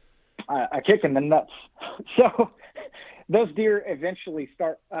 I kick in the nuts. So those deer eventually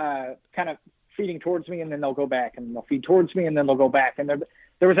start kind of feeding towards me, and then they'll go back, and they'll feed towards me, and then they'll go back. And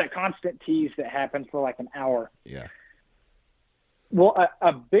there was that constant tease that happened for like an hour. Yeah. Well,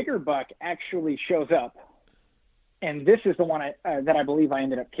 a bigger buck actually shows up, and this is the one that I believe I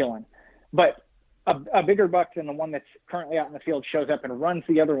ended up killing. But a bigger buck than the one that's currently out in the field shows up and runs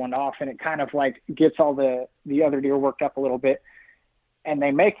the other one off, and it kind of like gets all the other deer worked up a little bit. And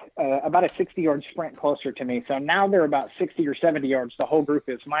they make about a 60-yard sprint closer to me. So now they're about 60 or 70 yards. The whole group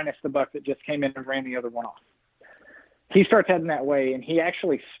is, minus the buck that just came in and ran the other one off. He starts heading that way, and he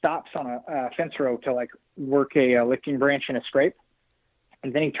actually stops on a fence row to like work a lifting branch and a scrape.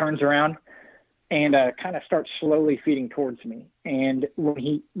 And then he turns around and kind of starts slowly feeding towards me. And when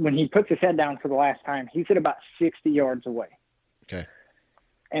he puts his head down for the last time, he's at about 60 yards away. Okay.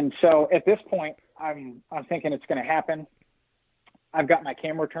 And so at this point, I'm thinking it's going to happen. I've got my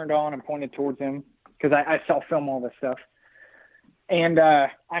camera turned on and pointed towards him because I self-film all this stuff. And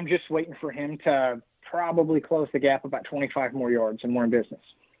I'm just waiting for him to probably close the gap about 25 more yards, and we're in business.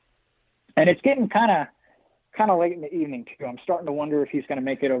 And it's getting kind of late in the evening, too. I'm starting to wonder if he's going to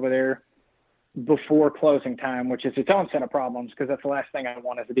make it over there before closing time, which is its own set of problems because that's the last thing I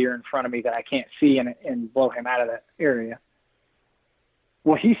want is a deer in front of me that I can't see and blow him out of that area.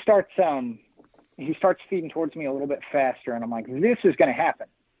 Well, he starts feeding towards me a little bit faster, and I'm like, this is going to happen.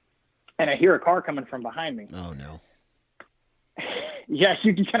 And I hear a car coming from behind me. Oh, no. Yeah,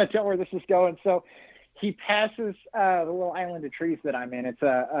 you can kind of tell where this is going. So he passes the little island of trees that I'm in. It's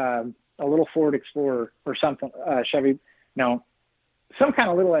a little Ford Explorer or something, Chevy, no, some kind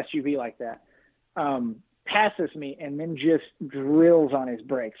of little SUV like that. Passes me and then just drills on his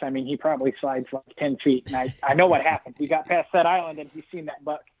brakes. I mean, he probably slides like 10 feet, and I know what happened. He got past that island, and he's seen that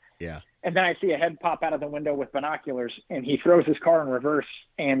buck. Yeah. And then I see a head pop out of the window with binoculars, and he throws his car in reverse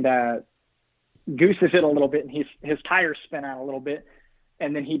and gooses it a little bit, and his tires spin out a little bit,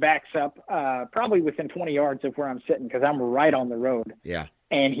 and then he backs up probably within 20 yards of where I'm sitting because I'm right on the road. Yeah.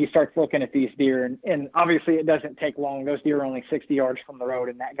 And he starts looking at these deer, and obviously it doesn't take long. Those deer are only 60 yards from the road,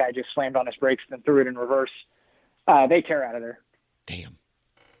 and that guy just slammed on his brakes and threw it in reverse. They tear out of there. Damn.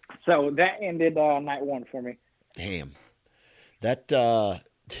 So that ended night one for me. Damn. That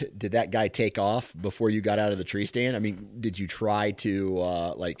did that guy take off before you got out of the tree stand? I mean, did you try to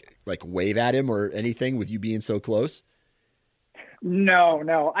like wave at him or anything with you being so close?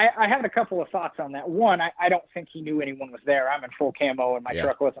 No. I had a couple of thoughts on that. One, I don't think he knew anyone was there. I'm in full camo and my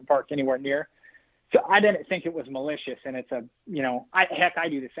truck wasn't parked anywhere near. So I didn't think it was malicious. And it's I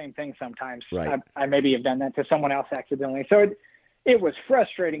do the same thing sometimes. Right. I maybe have done that to someone else accidentally. So it was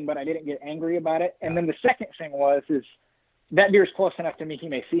frustrating, but I didn't get angry about it. And then the second thing is that deer's close enough to me. He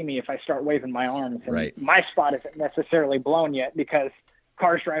may see me if I start waving my arms. And right. My spot isn't necessarily blown yet because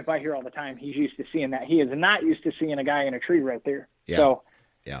cars drive by here all the time. He's used to seeing that. He is not used to seeing a guy in a tree right there. Yeah. So,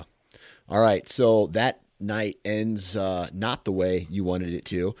 yeah. All right. So that night ends not the way you wanted it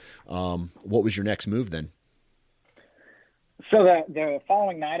to. What was your next move then? So the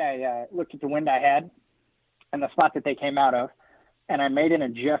following night, I looked at the wind I had, and the spot that they came out of. And I made an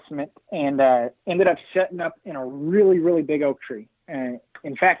adjustment and ended up setting up in a really, really big oak tree.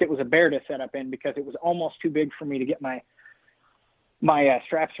 In fact, it was a bear to set up in because it was almost too big for me to get my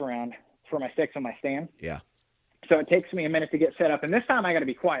straps around for my sticks on my stand. Yeah. So it takes me a minute to get set up. And this time I got to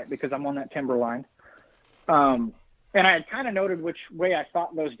be quiet because I'm on that timber line. And I had kind of noted which way I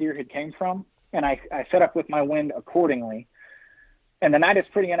thought those deer had came from. And I set up with my wind accordingly. And the night is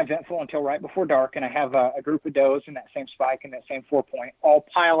pretty uneventful until right before dark. And I have a group of does in that same spike and that same 4-point all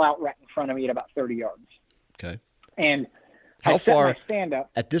pile out right in front of me at about 30 yards. Okay. And how far, my stand up.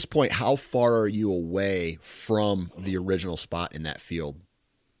 At this point, how far are you away from the original spot in that field?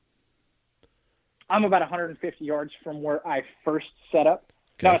 I'm about 150 yards from where I first set up.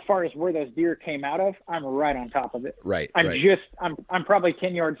 Okay. Now, as far as where those deer came out of, I'm right on top of it. Right. I'm probably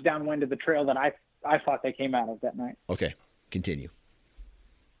 10 yards downwind of the trail that I thought they came out of that night. Okay. Continue.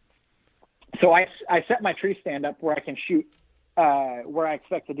 So I set my tree stand up where I can shoot where I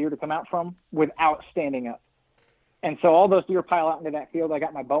expect the deer to come out from without standing up. And so all those deer pile out into that field. I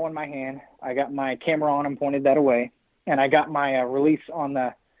got my bow in my hand. I got my camera on them, pointed that away. And I got my release on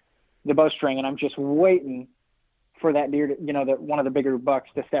the bowstring, and I'm just waiting for that deer to, one of the bigger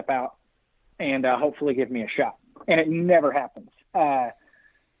bucks to step out and hopefully give me a shot. And it never happens.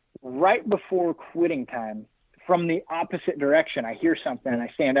 Right before quitting time, from the opposite direction, I hear something and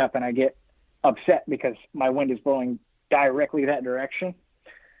I stand up and I get upset because my wind is blowing directly that direction.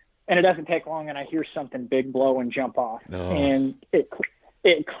 And it doesn't take long and I hear something big blow and jump off. Oh. And it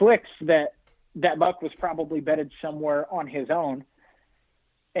clicks that buck was probably bedded somewhere on his own.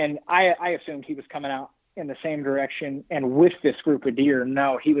 And I assumed he was coming out in the same direction and with this group of deer.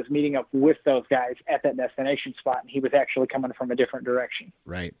 No, he was meeting up with those guys at that destination spot, and he was actually coming from a different direction.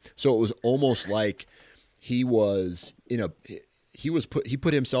 Right. So it was almost like he put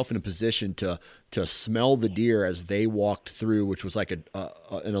himself in a position to smell the deer as they walked through, which was like an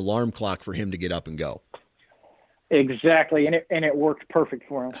alarm clock for him to get up and go. Exactly. And it worked perfect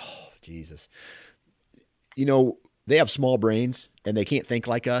for him. Oh, Jesus. They have small brains and they can't think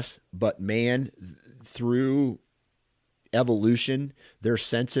like us, but man, through evolution, their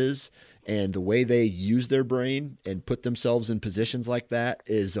senses and the way they use their brain and put themselves in positions like that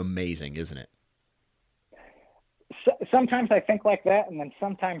is amazing, isn't it? Sometimes I think like that, and then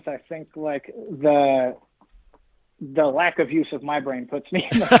sometimes I think like the lack of use of my brain puts me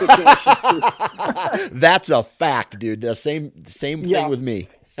in that situation. That's a fact, dude. The same thing with me.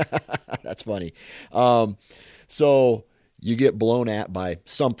 That's funny. So you get blown at by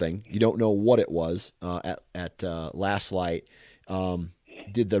something. You don't know what it was at last light.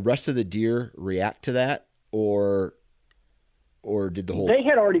 Did the rest of the deer react to that, or did the whole? They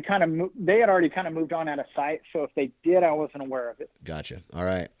had already kind of moved on out of sight. So if they did, I wasn't aware of it. Gotcha. All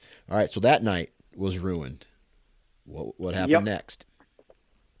right. So that night was ruined. What happened next?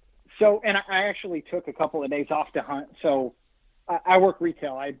 So, and I actually took a couple of days off to hunt. So I work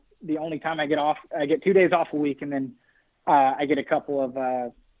retail. The only time I get off, I get 2 days off a week, and then I get a couple of,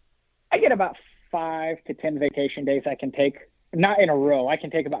 I get about 5 to 10 vacation days I can take, not in a row. I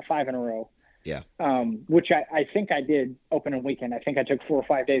can take about 5 in a row. Yeah. Which I think I did opening weekend. I think I took 4 or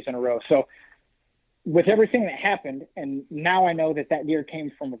 5 days in a row. So with everything that happened, and now I know that deer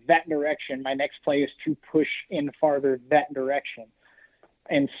came from that direction, my next play is to push in farther that direction.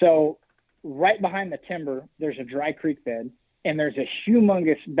 And so right behind the timber, there's a dry creek bed, and there's a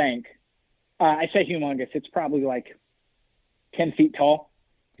humongous bank. I say humongous. It's probably like 10 feet tall.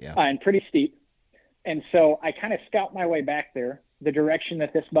 Yeah. And pretty steep. And so I kind of scout my way back there, the direction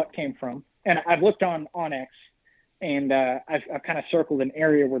that this buck came from. And I've looked on onX, and I've kind of circled an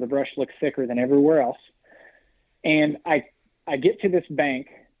area where the brush looks thicker than everywhere else. And I get to this bank,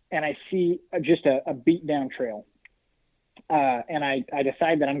 and I see just a beat down trail. And I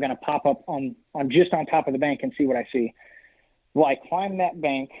decide that I'm going to pop up on just on top of the bank and see what I see. Well, I climb that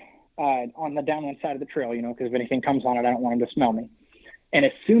bank on the downwind side of the trail, because if anything comes on it, I don't want them to smell me. And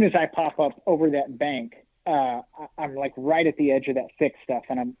as soon as I pop up over that bank, I'm like right at the edge of that thick stuff,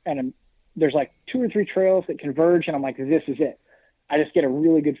 and I'm there's like 2 or 3 trails that converge, and I'm like, this is it. I just get a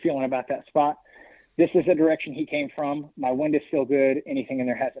really good feeling about that spot. This is the direction he came from. My wind is still good. Anything in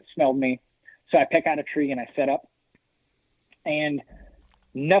there hasn't smelled me. So I pick out a tree and I set up, and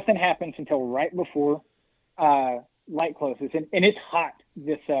nothing happens until right before light closes. And it's hot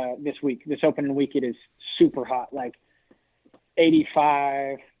this week. This opening week, it is super hot, like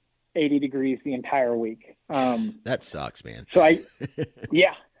 85, 80 degrees the entire week. That sucks, man. So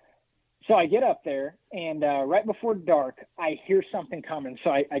So I get up there, and right before dark, I hear something coming. So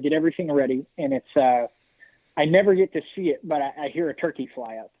I get everything ready, and it's I never get to see it, but I hear a turkey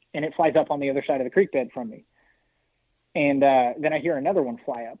fly up, and it flies up on the other side of the creek bed from me. And then I hear another one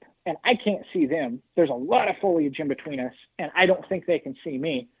fly up, and I can't see them. There's a lot of foliage in between us, and I don't think they can see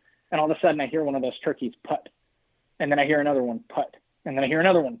me. And all of a sudden, I hear one of those turkeys putt, and then I hear another one putt, and then I hear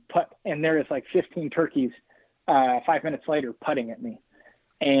another one putt, and there is like 15 turkeys 5 minutes later putting at me,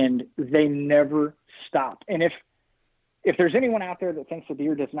 and they never stop. And if there's anyone out there that thinks a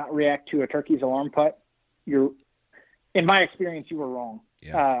deer does not react to a turkey's alarm putt, in my experience, you were wrong.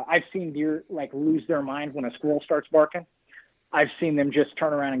 Yeah. I've seen deer like lose their mind when a squirrel starts barking. I've seen them just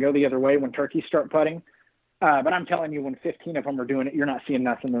turn around and go the other way when turkeys start putting. But I'm telling you, when 15 of them are doing it, you're not seeing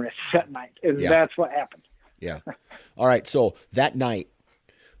nothing the rest of that night. That's what happened. Yeah. All right. So that night,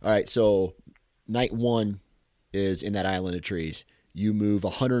 so night 1 is in that island of trees. You move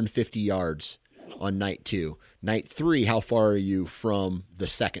 150 yards on night 2. Night 3, how far are you from the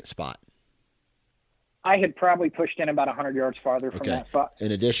second spot? I had probably pushed in about 100 yards farther from that spot.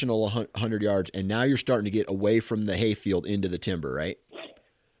 An additional 100 yards, and now you're starting to get away from the hayfield into the timber, right?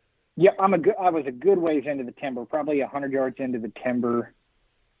 Yep, I was a good ways into the timber, probably 100 yards into the timber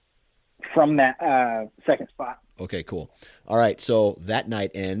from that second spot. Okay, cool. All right, so that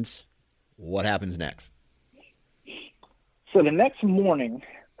night ends. What happens next? So the next morning,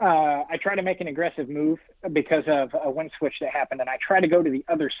 I try to make an aggressive move because of a wind switch that happened, and I try to go to the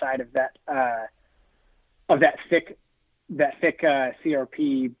other side of that thick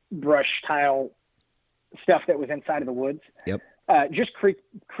CRP brush tile stuff that was inside of the woods. Yep. Just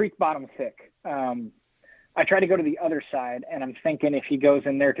creek bottom thick. I try to go to the other side, and I'm thinking if he goes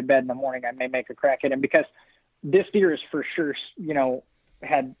in there to bed in the morning, I may make a crack at him, because this deer is for sure,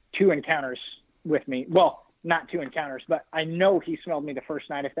 had 2 encounters with me. Well, not 2 encounters, but I know he smelled me the first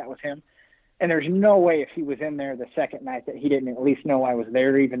night if that was him. And there's no way if he was in there the second night that he didn't at least know I was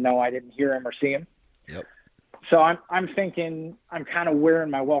there, even though I didn't hear him or see him. Yep. So I'm thinking I'm kind of wearing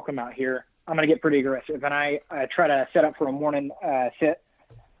my welcome out here. I'm going to get pretty aggressive. And I try to set up for a morning sit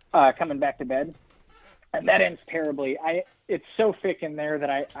coming back to bed. And that ends terribly. It's so thick in there that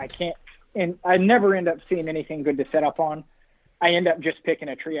I can't, and I never end up seeing anything good to set up on. I end up just picking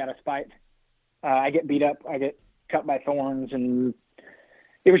a tree out of spite. I get beat up. I get cut by thorns, and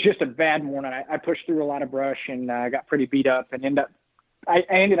it was just a bad morning. I pushed through a lot of brush and got pretty beat up, and I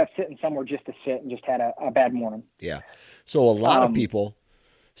ended up sitting somewhere just to sit and just had a bad morning. Yeah. So a lot of people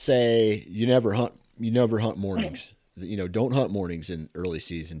say you never hunt mornings. Don't hunt mornings in early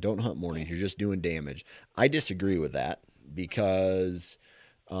season. Don't hunt mornings. You're just doing damage. I disagree with that because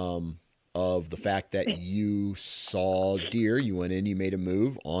of the fact that you saw deer. You went in, you made a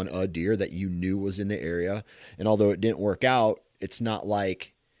move on a deer that you knew was in the area. And although it didn't work out, it's not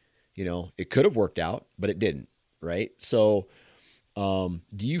like, it could have worked out, but it didn't. Right. So, do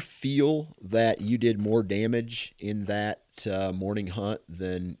you feel that you did more damage in that morning hunt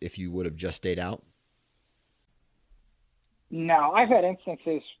than if you would have just stayed out? No, I've had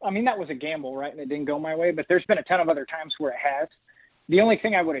instances. I mean, that was a gamble, right? And it didn't go my way, but there's been a ton of other times where it has. The only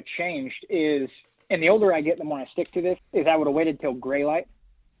thing I would have changed is, and the older I get, the more I stick to this, is I would have waited till gray light,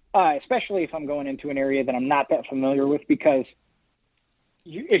 especially if I'm going into an area that I'm not that familiar with, because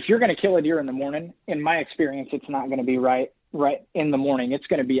if you're going to kill a deer in the morning, in my experience, it's not going to be right in the morning. It's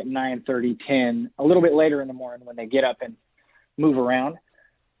going to be at 9:30, 10, a little bit later in the morning when they get up and move around.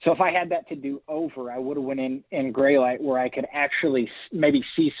 So if I had that to do over, I would have went in gray light where I could actually maybe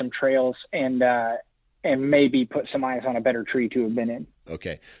see some trails and maybe put some eyes on a better tree to have been in.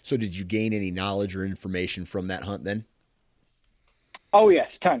 Okay. So did you gain any knowledge or information from that hunt then? Oh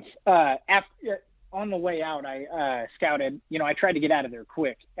yes, tons. On the way out, I scouted, I tried to get out of there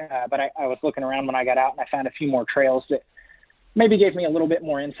quick, but I was looking around when I got out, and I found a few more trails that maybe gave me a little bit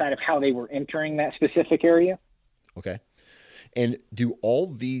more insight of how they were entering that specific area. Okay. And do all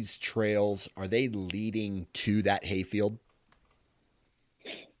these trails, are they leading to that hayfield?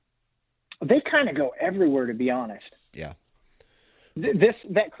 They kind of go everywhere, to be honest. Yeah.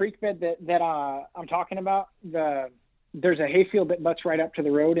 That creek bed that I'm talking about, there's a hayfield that butts right up to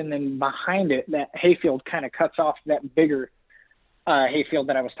the road, and then behind it, that hayfield kind of cuts off that bigger hayfield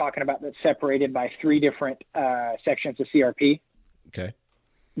that I was talking about that's separated by 3 different sections of CRP. Okay.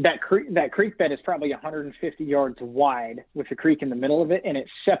 That creek bed is probably 150 yards wide with the creek in the middle of it, and it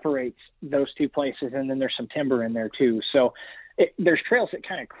separates those 2 places, and then there's some timber in there too. So there's trails that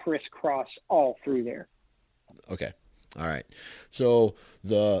kind of crisscross all through there. Okay. All right. So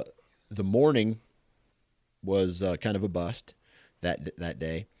the morning was kind of a bust that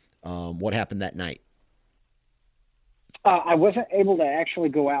day. What happened that night? I wasn't able to actually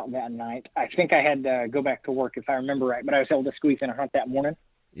go out that night. I think I had to go back to work if I remember right, but I was able to squeeze in a hunt that morning.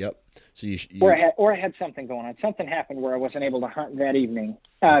 Yep. So or I had something going on. Something happened where I wasn't able to hunt that evening.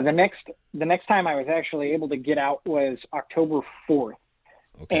 The next time I was actually able to get out was October 4th.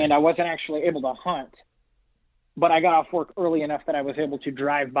 Okay. And I wasn't actually able to hunt, but I got off work early enough that I was able to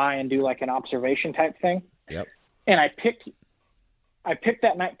drive by and do like an observation type thing. Yep. And I picked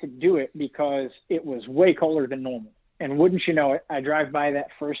that night to do it because it was way colder than normal. And wouldn't you know it, I drive by that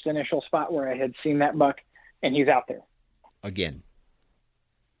first initial spot where I had seen that buck, and he's out there. Again.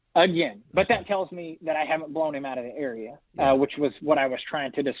 But Okay. that tells me that I haven't blown him out of the area, Yeah. which was what I was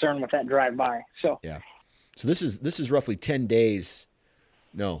trying to discern with that drive by. So Yeah. So this is roughly 10 days.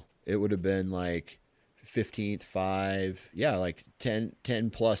 No, it would have been like 15th, 5. Yeah, like 10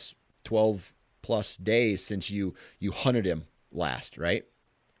 plus 12 plus days since you hunted him last, right?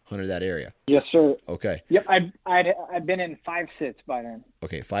 Hunted that area. yes, sir. Okay. Yep. I'd been in 5 sits by then.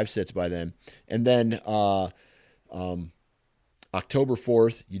 Okay, 5 sits by then. And then October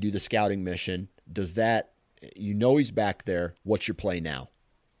 4th, you do the scouting mission. Does that, he's back there. What's your play now?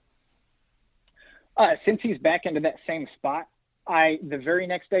 Since he's back into that same spot, the very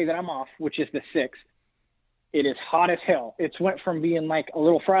next day that I'm off, which is the 6th, it is hot as hell. It's went from being like a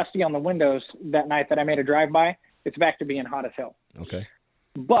little frosty on the windows that night that I made a drive-by. It's back to being hot as hell. Okay.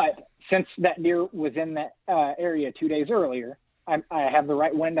 But since that deer was in that area 2 days earlier, I have the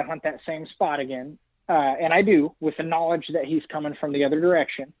right wind to hunt that same spot again. And I do, with the knowledge that he's coming from the other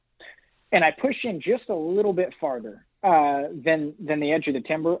direction. And I push in just a little bit farther than the edge of the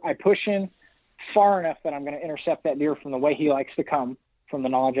timber. I push in far enough that I'm going to intercept that deer from the way he likes to come, from the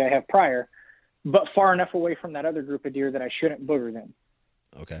knowledge I have prior, but far enough away from that other group of deer that I shouldn't booger them.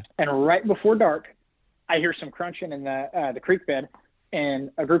 Okay. And right before dark, I hear some crunching in the creek bed,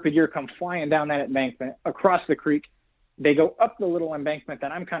 and a group of deer come flying down that embankment across the creek. They go up the little embankment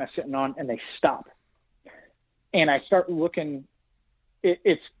that I'm kind of sitting on, and they stop. And I start looking.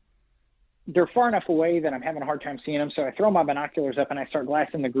 They're far enough away that I'm having a hard time seeing them. So I throw my binoculars up and I start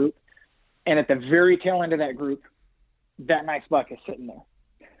glassing the group. And at the very tail end of that group, that nice buck is sitting there.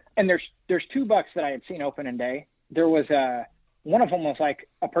 And there's 2 bucks that I had seen opening day. There was one of them was like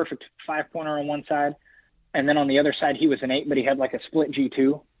a perfect 5-pointer on one side, and then on the other side he was an 8, but he had like a split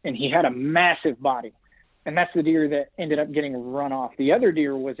G2, and he had a massive body. And that's the deer that ended up getting run off. The other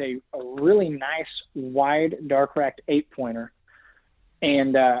deer was a really nice, wide, dark-racked 8-pointer,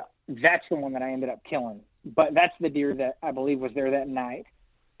 and that's the one that I ended up killing. But that's the deer that I believe was there that night.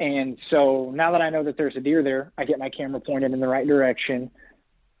 And so now that I know that there's a deer there, I get my camera pointed in the right direction,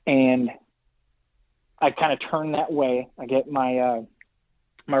 and I kind of turn that way. I get my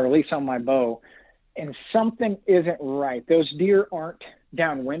release on my bow, and something isn't right. Those deer aren't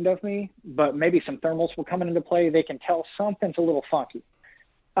downwind of me, but maybe some thermals will come into play. They can tell something's a little funky.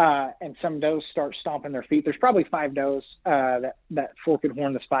 And some does start stomping their feet. There's probably 5 does that forked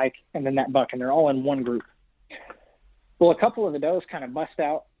horn the spike, and then that buck, and they're all in one group. Well, a couple of the does kind of bust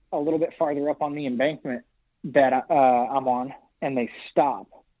out a little bit farther up on the embankment that I'm on, and they stop.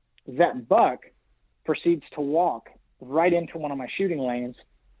 That buck proceeds to walk right into one of my shooting lanes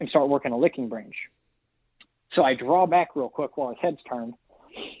and start working a licking branch. So I draw back real quick while his head's turned,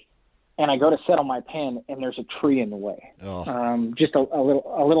 and I go to settle my pen, and there's a tree in the way. Oh. Just a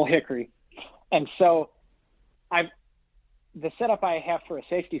little hickory. And so the setup I have for a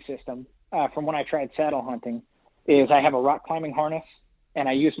safety system from when I tried saddle hunting is I have a rock climbing harness, and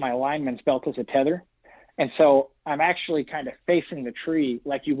I use my lineman's belt as a tether. And so I'm actually kind of facing the tree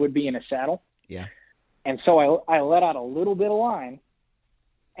like you would be in a saddle. Yeah. And so I let out a little bit of line,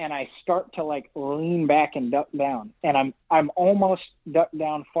 and I start to like lean back and duck down. And I'm almost ducked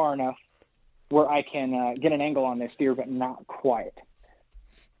down far enough where I can get an angle on this deer, but not quite.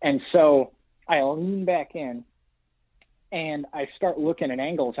 And so I lean back in, and I start looking at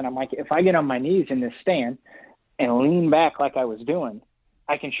angles, and I'm like, if I get on my knees in this stand and lean back like I was doing,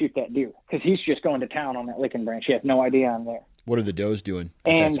 I can shoot that deer, because he's just going to town on that licking branch. He has no idea I'm there. What are the does doing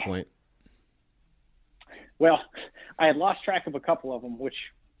at And that point? Well, I had lost track of a couple of them, which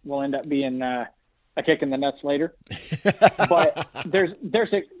will end up being a kick in the nuts later. But there's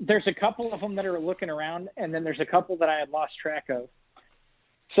a couple of them that are looking around, and then there's a couple that I had lost track of.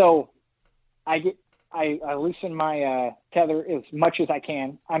 So I loosen my tether as much as I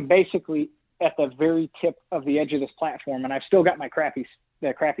can. I'm basically at the very tip of the edge of this platform, and I've still got my crappie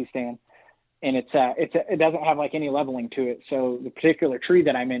stand, and it doesn't have like any leveling to it. So the particular tree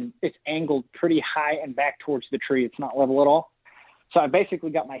that I'm in, it's angled pretty high and back towards the tree. It's not level at all. So I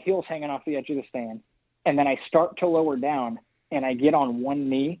basically got my heels hanging off the edge of the stand, and then I start to lower down, and I get on one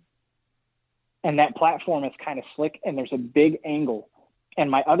knee, and that platform is kind of slick, and there's a big angle, and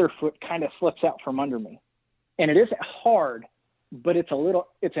my other foot kind of slips out from under me. And it isn't hard, but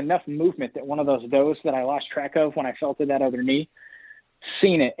it's enough movement that one of those does that I lost track of when I felt at that other knee,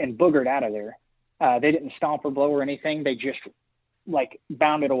 seen it and boogered out of there. They didn't stomp or blow or anything. They just like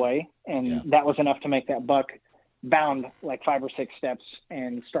bounded away. And that was enough to make that buck bound like 5 or 6 steps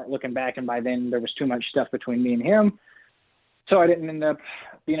and start looking back. And by then there was too much stuff between me and him. So I didn't end up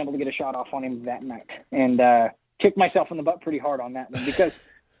being able to get a shot off on him that night, and kicked myself in the butt pretty hard on that one because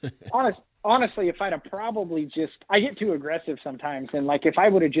honestly, if I'd have probably I get too aggressive sometimes. And like, if I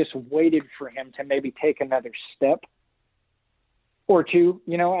would have just waited for him to maybe take another step or two,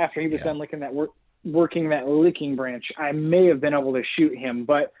 after he was done working that licking branch, I may have been able to shoot him.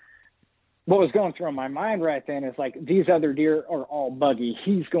 But what was going through my mind right then is like, these other deer are all buggy.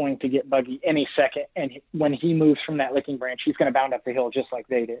 He's going to get buggy any second. And when he moves from that licking branch, he's going to bound up the hill just like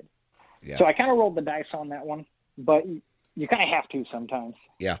they did. Yeah. So I kind of rolled the dice on that one, but you kind of have to sometimes.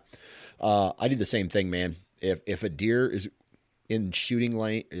 Yeah. I do the same thing, man. If a deer is in shooting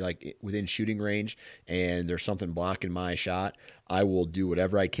lane, like within shooting range, and there's something blocking my shot, I will do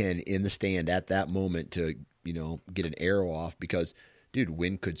whatever I can in the stand at that moment to, get an arrow off, because dude,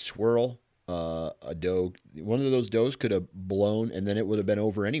 wind could swirl. A doe, one of those does could have blown, and then it would have been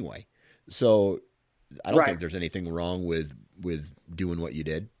over anyway. So I don't think there's anything wrong with doing what you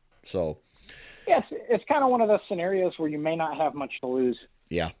did. So yes, it's kind of one of those scenarios where you may not have much to lose.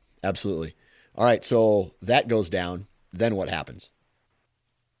 Yeah, absolutely. All right, so that goes down. Then what happens?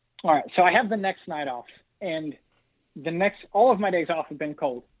 All right, so I have the next night off, and all of my days off have been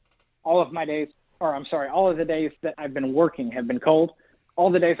cold. All of the days that I've been working have been cold. All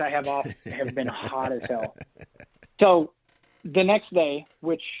the days I have off have been hot as hell. So the next day,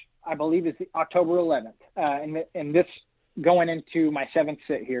 which I believe is October 11th, and this going into my 7th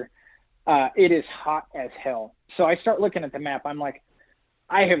sit here, it is hot as hell. So I start looking at the map. I'm like,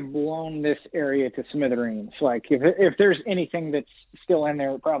 I have blown this area to smithereens. Like, if there's anything that's still in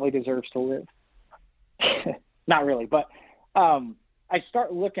there, it probably deserves to live. Not really, but I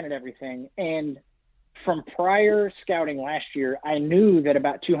start looking at everything, and from prior scouting last year, I knew that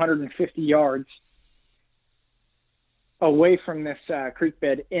about 250 yards away from this creek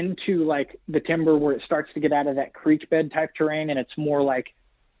bed into like the timber where it starts to get out of that creek bed type terrain, and it's more like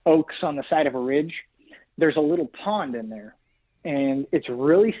oaks on the side of a ridge, there's a little pond in there, and it's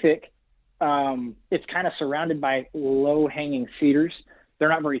really thick. It's kind of surrounded by low hanging cedars. They're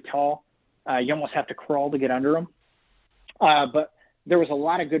not very tall. You almost have to crawl to get under them. But there was a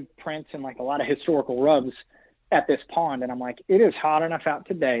lot of good prints and like a lot of historical rubs at this pond. And I'm like, it is hot enough out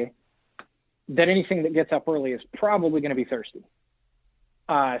today that anything that gets up early is probably going to be thirsty.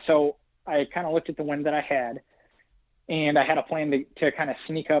 So I kind of looked at the wind that I had, and I had a plan to kind of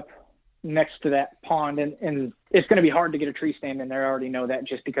sneak up next to that pond. And it's going to be hard to get a tree stand in there. I already know that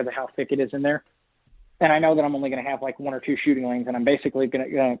just because of how thick it is in there. And I know that I'm only going to have like 1 or 2 shooting lanes, and I'm basically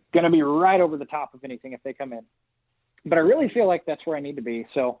going to be right over the top of anything if they come in. But I really feel like that's where I need to be.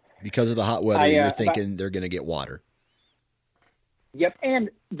 So because of the hot weather, you're thinking they're going to get water. Yep,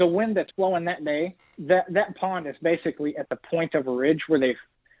 and the wind that's blowing that day, that pond is basically at the point of a ridge where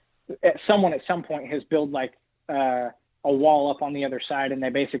someone at some point has built like a wall up on the other side, and they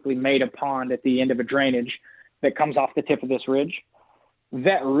basically made a pond at the end of a drainage that comes off the tip of this ridge.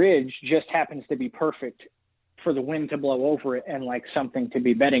 That ridge just happens to be perfect for the wind to blow over it and like something to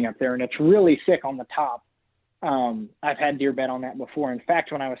be bedding up there, and it's really thick on the top. I've had deer bed on that before. In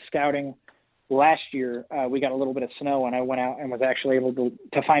fact, when I was scouting last year, we got a little bit of snow, and I went out and was actually able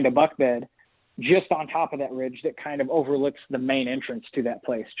to find a buck bed just on top of that ridge that kind of overlooks the main entrance to that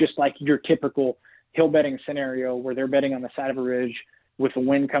place, just like your typical hill bedding scenario where they're bedding on the side of a ridge with the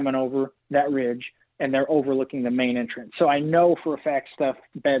wind coming over that ridge, and they're overlooking the main entrance. So I know for a fact stuff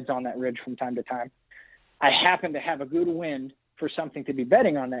beds on that ridge from time to time. I happen to have a good wind for something to be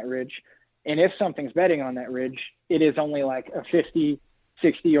bedding on that ridge. And if something's bedding on that ridge, it is only like a 50,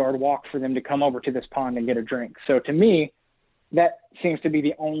 60-yard walk for them to come over to this pond and get a drink. So to me, that seems to be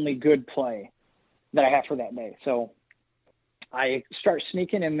the only good play that I have for that day. So I start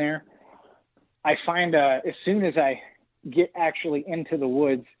sneaking in there. I find as soon as I get actually into the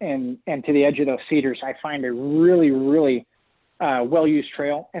woods and to the edge of those cedars, I find a really, really well-used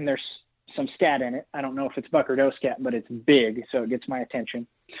trail, and there's some scat in it. I don't know if it's buck or doe scat, but it's big, so it gets my attention.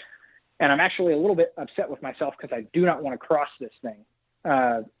 And I'm actually a little bit upset with myself because I do not want to cross this thing.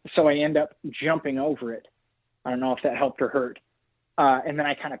 So I end up jumping over it. I don't know if that helped or hurt. And then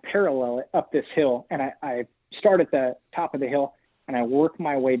I kind of parallel it up this hill, and I start at the top of the hill, and I work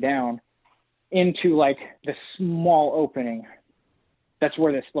my way down into like the small opening. That's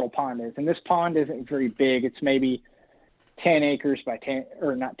where this little pond is. And this pond isn't very big. It's maybe 10 acres by 10,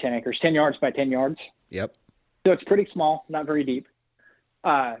 or not 10 acres, 10 yards by 10 yards. Yep. So it's pretty small, not very deep.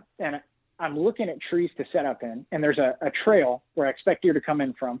 And I'm looking at trees to set up in, and there's a trail where I expect deer to come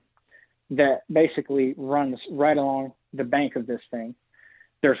in from that basically runs right along the bank of this thing.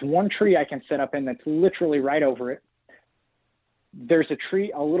 There's one tree I can set up in that's literally right over it. There's a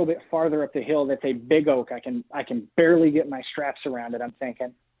tree a little bit farther up the hill that's a big oak. I can barely get my straps around it, I'm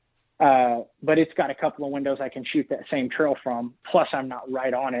thinking. But it's got a couple of windows I can shoot that same trail from. Plus, I'm not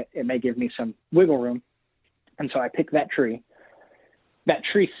right on it. It may give me some wiggle room. And so I pick that tree. That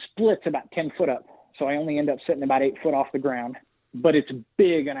tree splits about 10 foot up. So I only end up sitting about 8 foot off the ground. But it's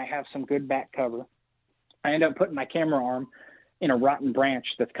big, and I have some good back cover. I end up putting my camera arm in a rotten branch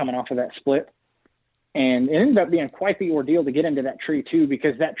that's coming off of that split. And it ended up being quite the ordeal to get into that tree, too,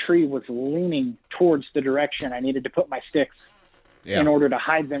 because that tree was leaning towards the direction I needed to put my sticks in order to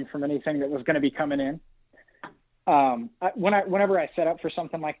hide them from anything that was going to be coming in. Whenever I set up for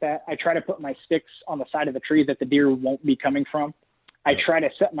something like that, I try to put my sticks on the side of the tree that the deer won't be coming from. I try to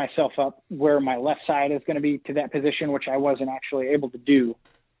set myself up where my left side is going to be to that position, which I wasn't actually able to do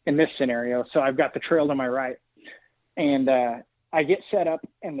in this scenario. So I've got the trail to my right. And I get set up,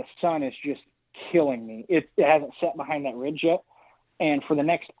 and the sun is just killing me. It hasn't set behind that ridge yet. And for the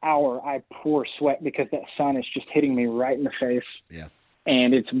next hour, I pour sweat because that sun is just hitting me right in the face. Yeah.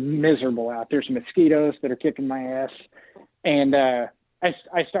 And it's miserable out. There's mosquitoes that are kicking my ass. And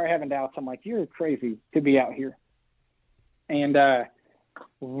I start having doubts. I'm like, you're crazy to be out here. And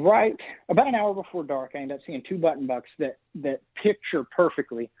right about an hour before dark, I end up seeing two button bucks that picture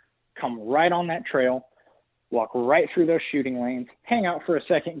perfectly come right on that trail, walk right through those shooting lanes, hang out for a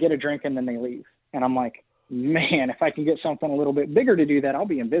second, get a drink, and then they leave. And I'm like, man, if I can get something a little bit bigger to do that, I'll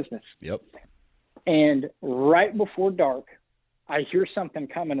be in business. Yep. And right before dark, I hear something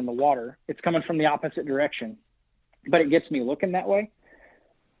coming in the water. It's coming from the opposite direction, but it gets me looking that way.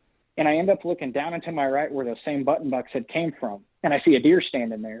 And I end up looking down and to my right where those same button bucks had came from. And I see a deer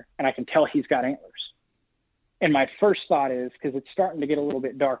standing there, and I can tell he's got antlers. And my first thought is, because it's starting to get a little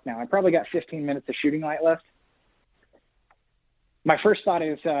bit dark now, I probably got 15 minutes of shooting light left. My first thought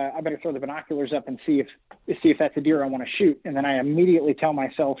is I better throw the binoculars up and see if that's a deer I want to shoot. And then I immediately tell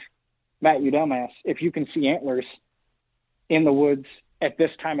myself, Matt, you dumbass, if you can see antlers in the woods at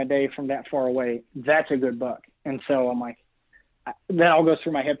this time of day from that far away, that's a good buck. And so I'm like, that all goes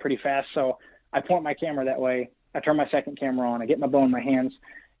through my head pretty fast. So I point my camera that way. I turn my second camera on. I get my bow in my hands,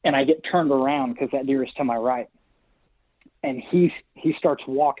 and I get turned around because that deer is to my right. And he starts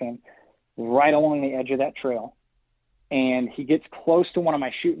walking right along the edge of that trail. And he gets close to one of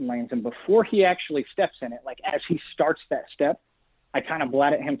my shooting lanes. And before he actually steps in it, like as he starts that step, I kind of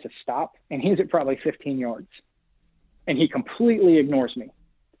blat at him to stop. And he's at probably 15 yards. And he completely ignores me.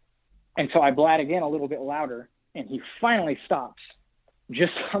 And so I blat again a little bit louder. And he finally stops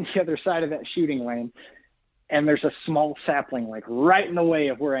just on the other side of that shooting lane. And there's a small sapling like right in the way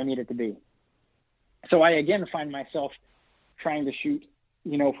of where I need it to be. So I again find myself trying to shoot,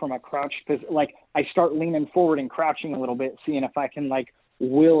 from a crouch, because like I start leaning forward and crouching a little bit, seeing if I can like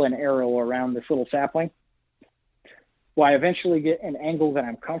will an arrow around this little sapling. Well, I eventually get an angle that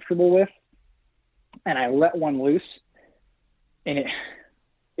I'm comfortable with, and I let one loose, and it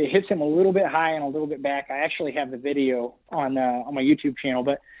hits him a little bit high and a little bit back. I actually have the video on my YouTube channel,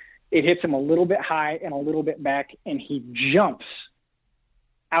 but it hits him a little bit high and a little bit back, and he jumps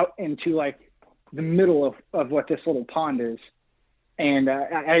out into like the middle of what this little pond is. And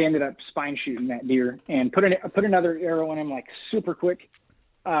I ended up spine shooting that deer and put another arrow in him like super quick.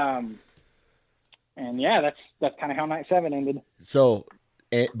 And yeah, that's kind of how night 7 ended. So,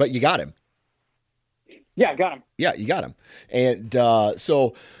 but you got him. Yeah, I got him. Yeah, you got him. And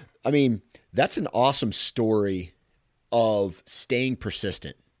so, I mean, that's an awesome story of staying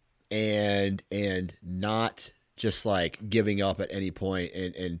persistent and not just like giving up at any point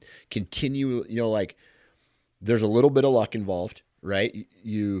and continue, like there's a little bit of luck involved, right?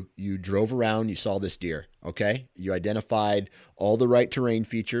 You drove around, you saw this deer. Okay. You identified all the right terrain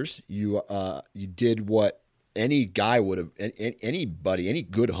features. You did what any guy would have, anybody, any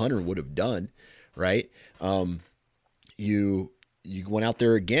good hunter would have done. Right. You went out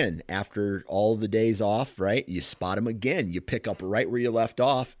there again after all the days off, right? You spot him again, you pick up right where you left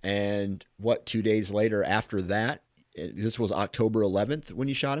off. And 2 days later after that, this was October 11th when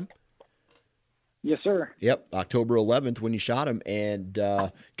you shot him? Yes, sir. Yep. October 11th when you shot him and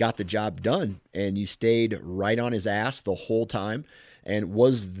got the job done, and you stayed right on his ass the whole time. And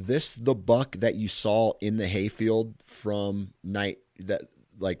was this the buck that you saw in the hayfield from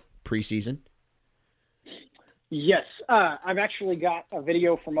preseason? Yes. I've actually got a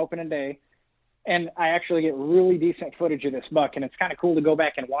video from opening day And I actually get really decent footage of this buck, and it's kind of cool to go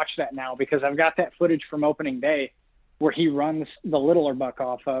back and watch that now because I've got that footage from opening day where he runs the littler buck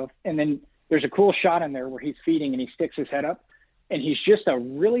off of, and then there's a cool shot in there where he's feeding and he sticks his head up, and he's just a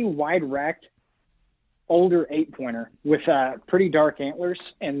really wide-racked older 8-pointer with pretty dark antlers,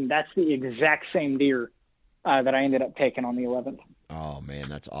 and that's the exact same deer that I ended up taking on the 11th. Oh man,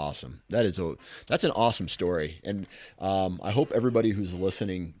 that's awesome. That's an awesome story. And I hope everybody who's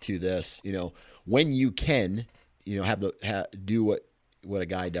listening to this, you know, when you can, you know, do what a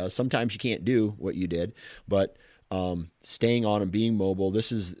guy does. Sometimes you can't do what you did, but staying on and being mobile.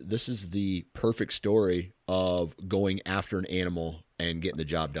 This is the perfect story of going after an animal and getting the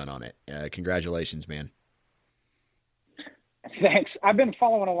job done on it. Congratulations, man. Thanks. I've been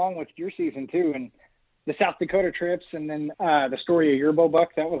following along with your season too, and the South Dakota trips, and then the story of your bow buck.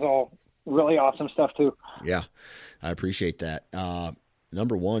 That was all really awesome stuff too. Yeah, I appreciate that.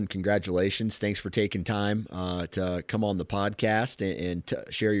 Number one, congratulations. Thanks for taking time to come on the podcast and to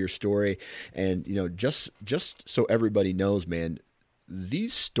share your story. And, you know, just so everybody knows, man,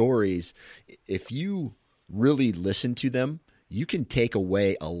 these stories, if you really listen to them, you can take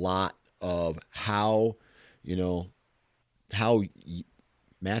away a lot of how, you know,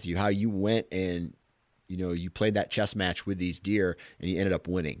 Matthew, how you went and, you know, you played that chess match with these deer and you ended up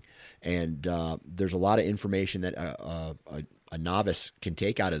winning. And there's a lot of information that a novice can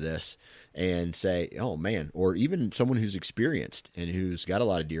take out of this and say, oh man, or even someone who's experienced and who's got a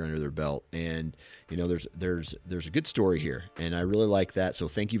lot of deer under their belt. And, you know, there's a good story here, and I really like that. So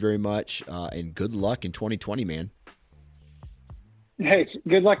thank you very much. And good luck in 2020, man. Hey,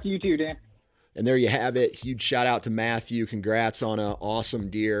 good luck to you too, Dan. And there you have it. Huge shout out to Matthew. Congrats on an awesome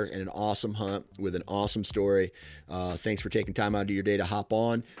deer and an awesome hunt with an awesome story. Thanks for taking time out of your day to hop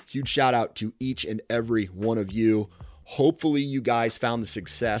on. Huge shout out to each and every one of you. Hopefully you guys found the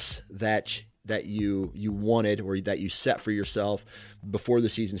success that you wanted, or that you set for yourself before the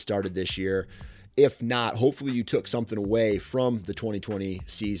season started this year. If not, hopefully you took something away from the 2020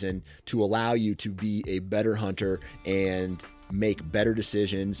 season to allow you to be a better hunter and make better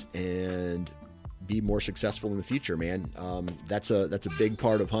decisions and be more successful in the future, man. That's a big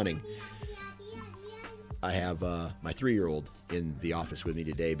part of hunting. I have my 3-year-old in the office with me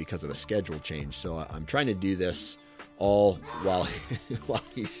today because of a schedule change. So I'm trying to do this all while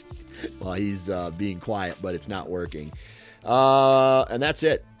he's being quiet, but it's not working. And that's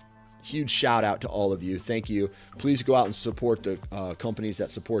it. Huge shout out to all of you. Thank you. Please go out and support the companies that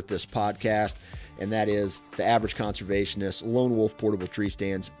support this podcast. And that is The Average Conservationist, Lone Wolf Portable Tree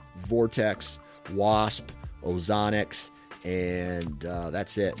Stands, Vortex, Wasp, Ozonics, and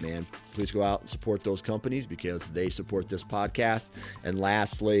that's it, man. Please go out and support those companies because they support this podcast. And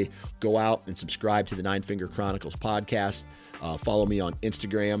lastly, go out and subscribe to the Nine Finger Chronicles podcast. Follow me on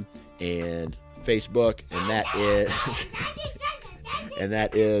Instagram and Facebook, and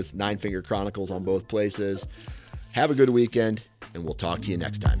that is Nine Finger Chronicles on both places. Have a good weekend, and we'll talk to you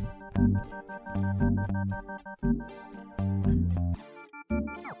next time.